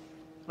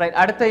ரைட்.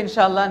 அடுத்த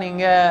இன்ஷா அல்லாஹ்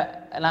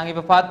நாங்கள்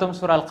இப்போ பார்த்தோம்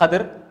சூரா அல்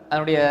கத்ர்,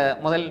 அதனுடைய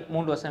முதல்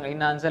 3 வசனங்கள்.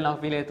 இன்னா அன்ஸல்னாஹு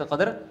ஃபீ லைலத்துல்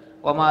கத்ர்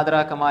வமா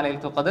அத்ராக மா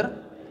லைலத்துல் கத்ர்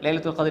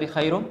லைலத்துல் கத்ரி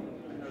கைரும்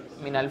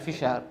மின் அல்ஃபி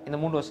ஷஹர். இந்த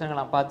 3 வசனங்கள்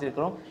நாம்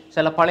பார்த்துருக்கிறோம்.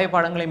 சில பழைய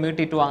பாடங்களை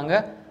மீட்டிட்டு வாங்க,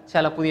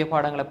 சில புதிய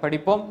பாடங்களை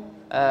படிப்போம்.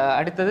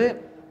 அடுத்தது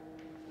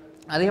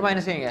அதிகமாக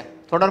என்ன செய்யுங்க,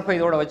 தொடர்பை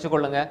இதோட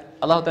வச்சுக்கொள்ளுங்க.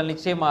 அல்லாஹ் தஆலா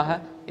நிச்சயமாக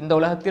இந்த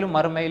உலகத்திலும்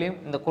மறுமையிலும்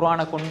இந்த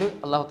குர்ஆனை கொண்டு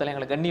அல்லாஹ் தஆலா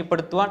எங்களை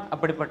கண்ணியப்படுத்துவான்.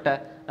 அப்படிப்பட்ட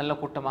நல்ல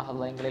கூட்டமாக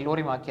அல்லாஹ் எங்களை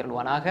எல்லோரையும்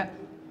ஆக்கியருள்வானாக.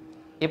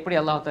 எப்படி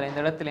அல்லாஹ் தஆலா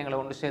இந்த இடத்தில் எங்களை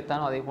ஒன்று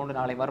சேர்த்தானோ அதை போன்று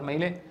நாளை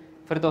மறுமையிலே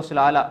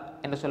ஃபிர்தௌஸுல் ஆலா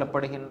என்று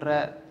சொல்லப்படுகின்ற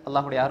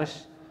அல்லாஹ்வுடைய அர்ஷ்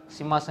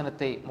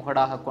சிம்மாசனத்தை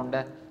முகடாக கொண்ட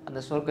அந்த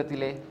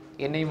சொர்க்கத்திலே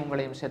என்னையும்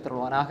உங்களையும்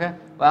சேர்த்துருவானாக.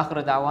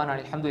 வாஹிரு தாவான்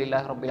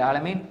அல்ஹம்துலில்லாஹி ரப்பில்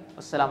ஆலமீன்.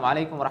 அஸ்ஸலாமு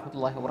அலைக்கும்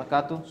வரஹ்மத்துல்லாஹி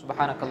வபரகாத்துஹு.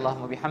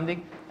 சுப்ஹானக்கல்லாஹும்ம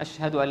வபிஹம்திக்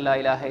அஷ்ஹது அல்லா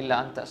இலாஹா இல்லா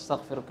அன்த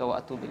அஸ்தக்ஃபிருக்க வ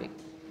அத்தூபு இலைக்.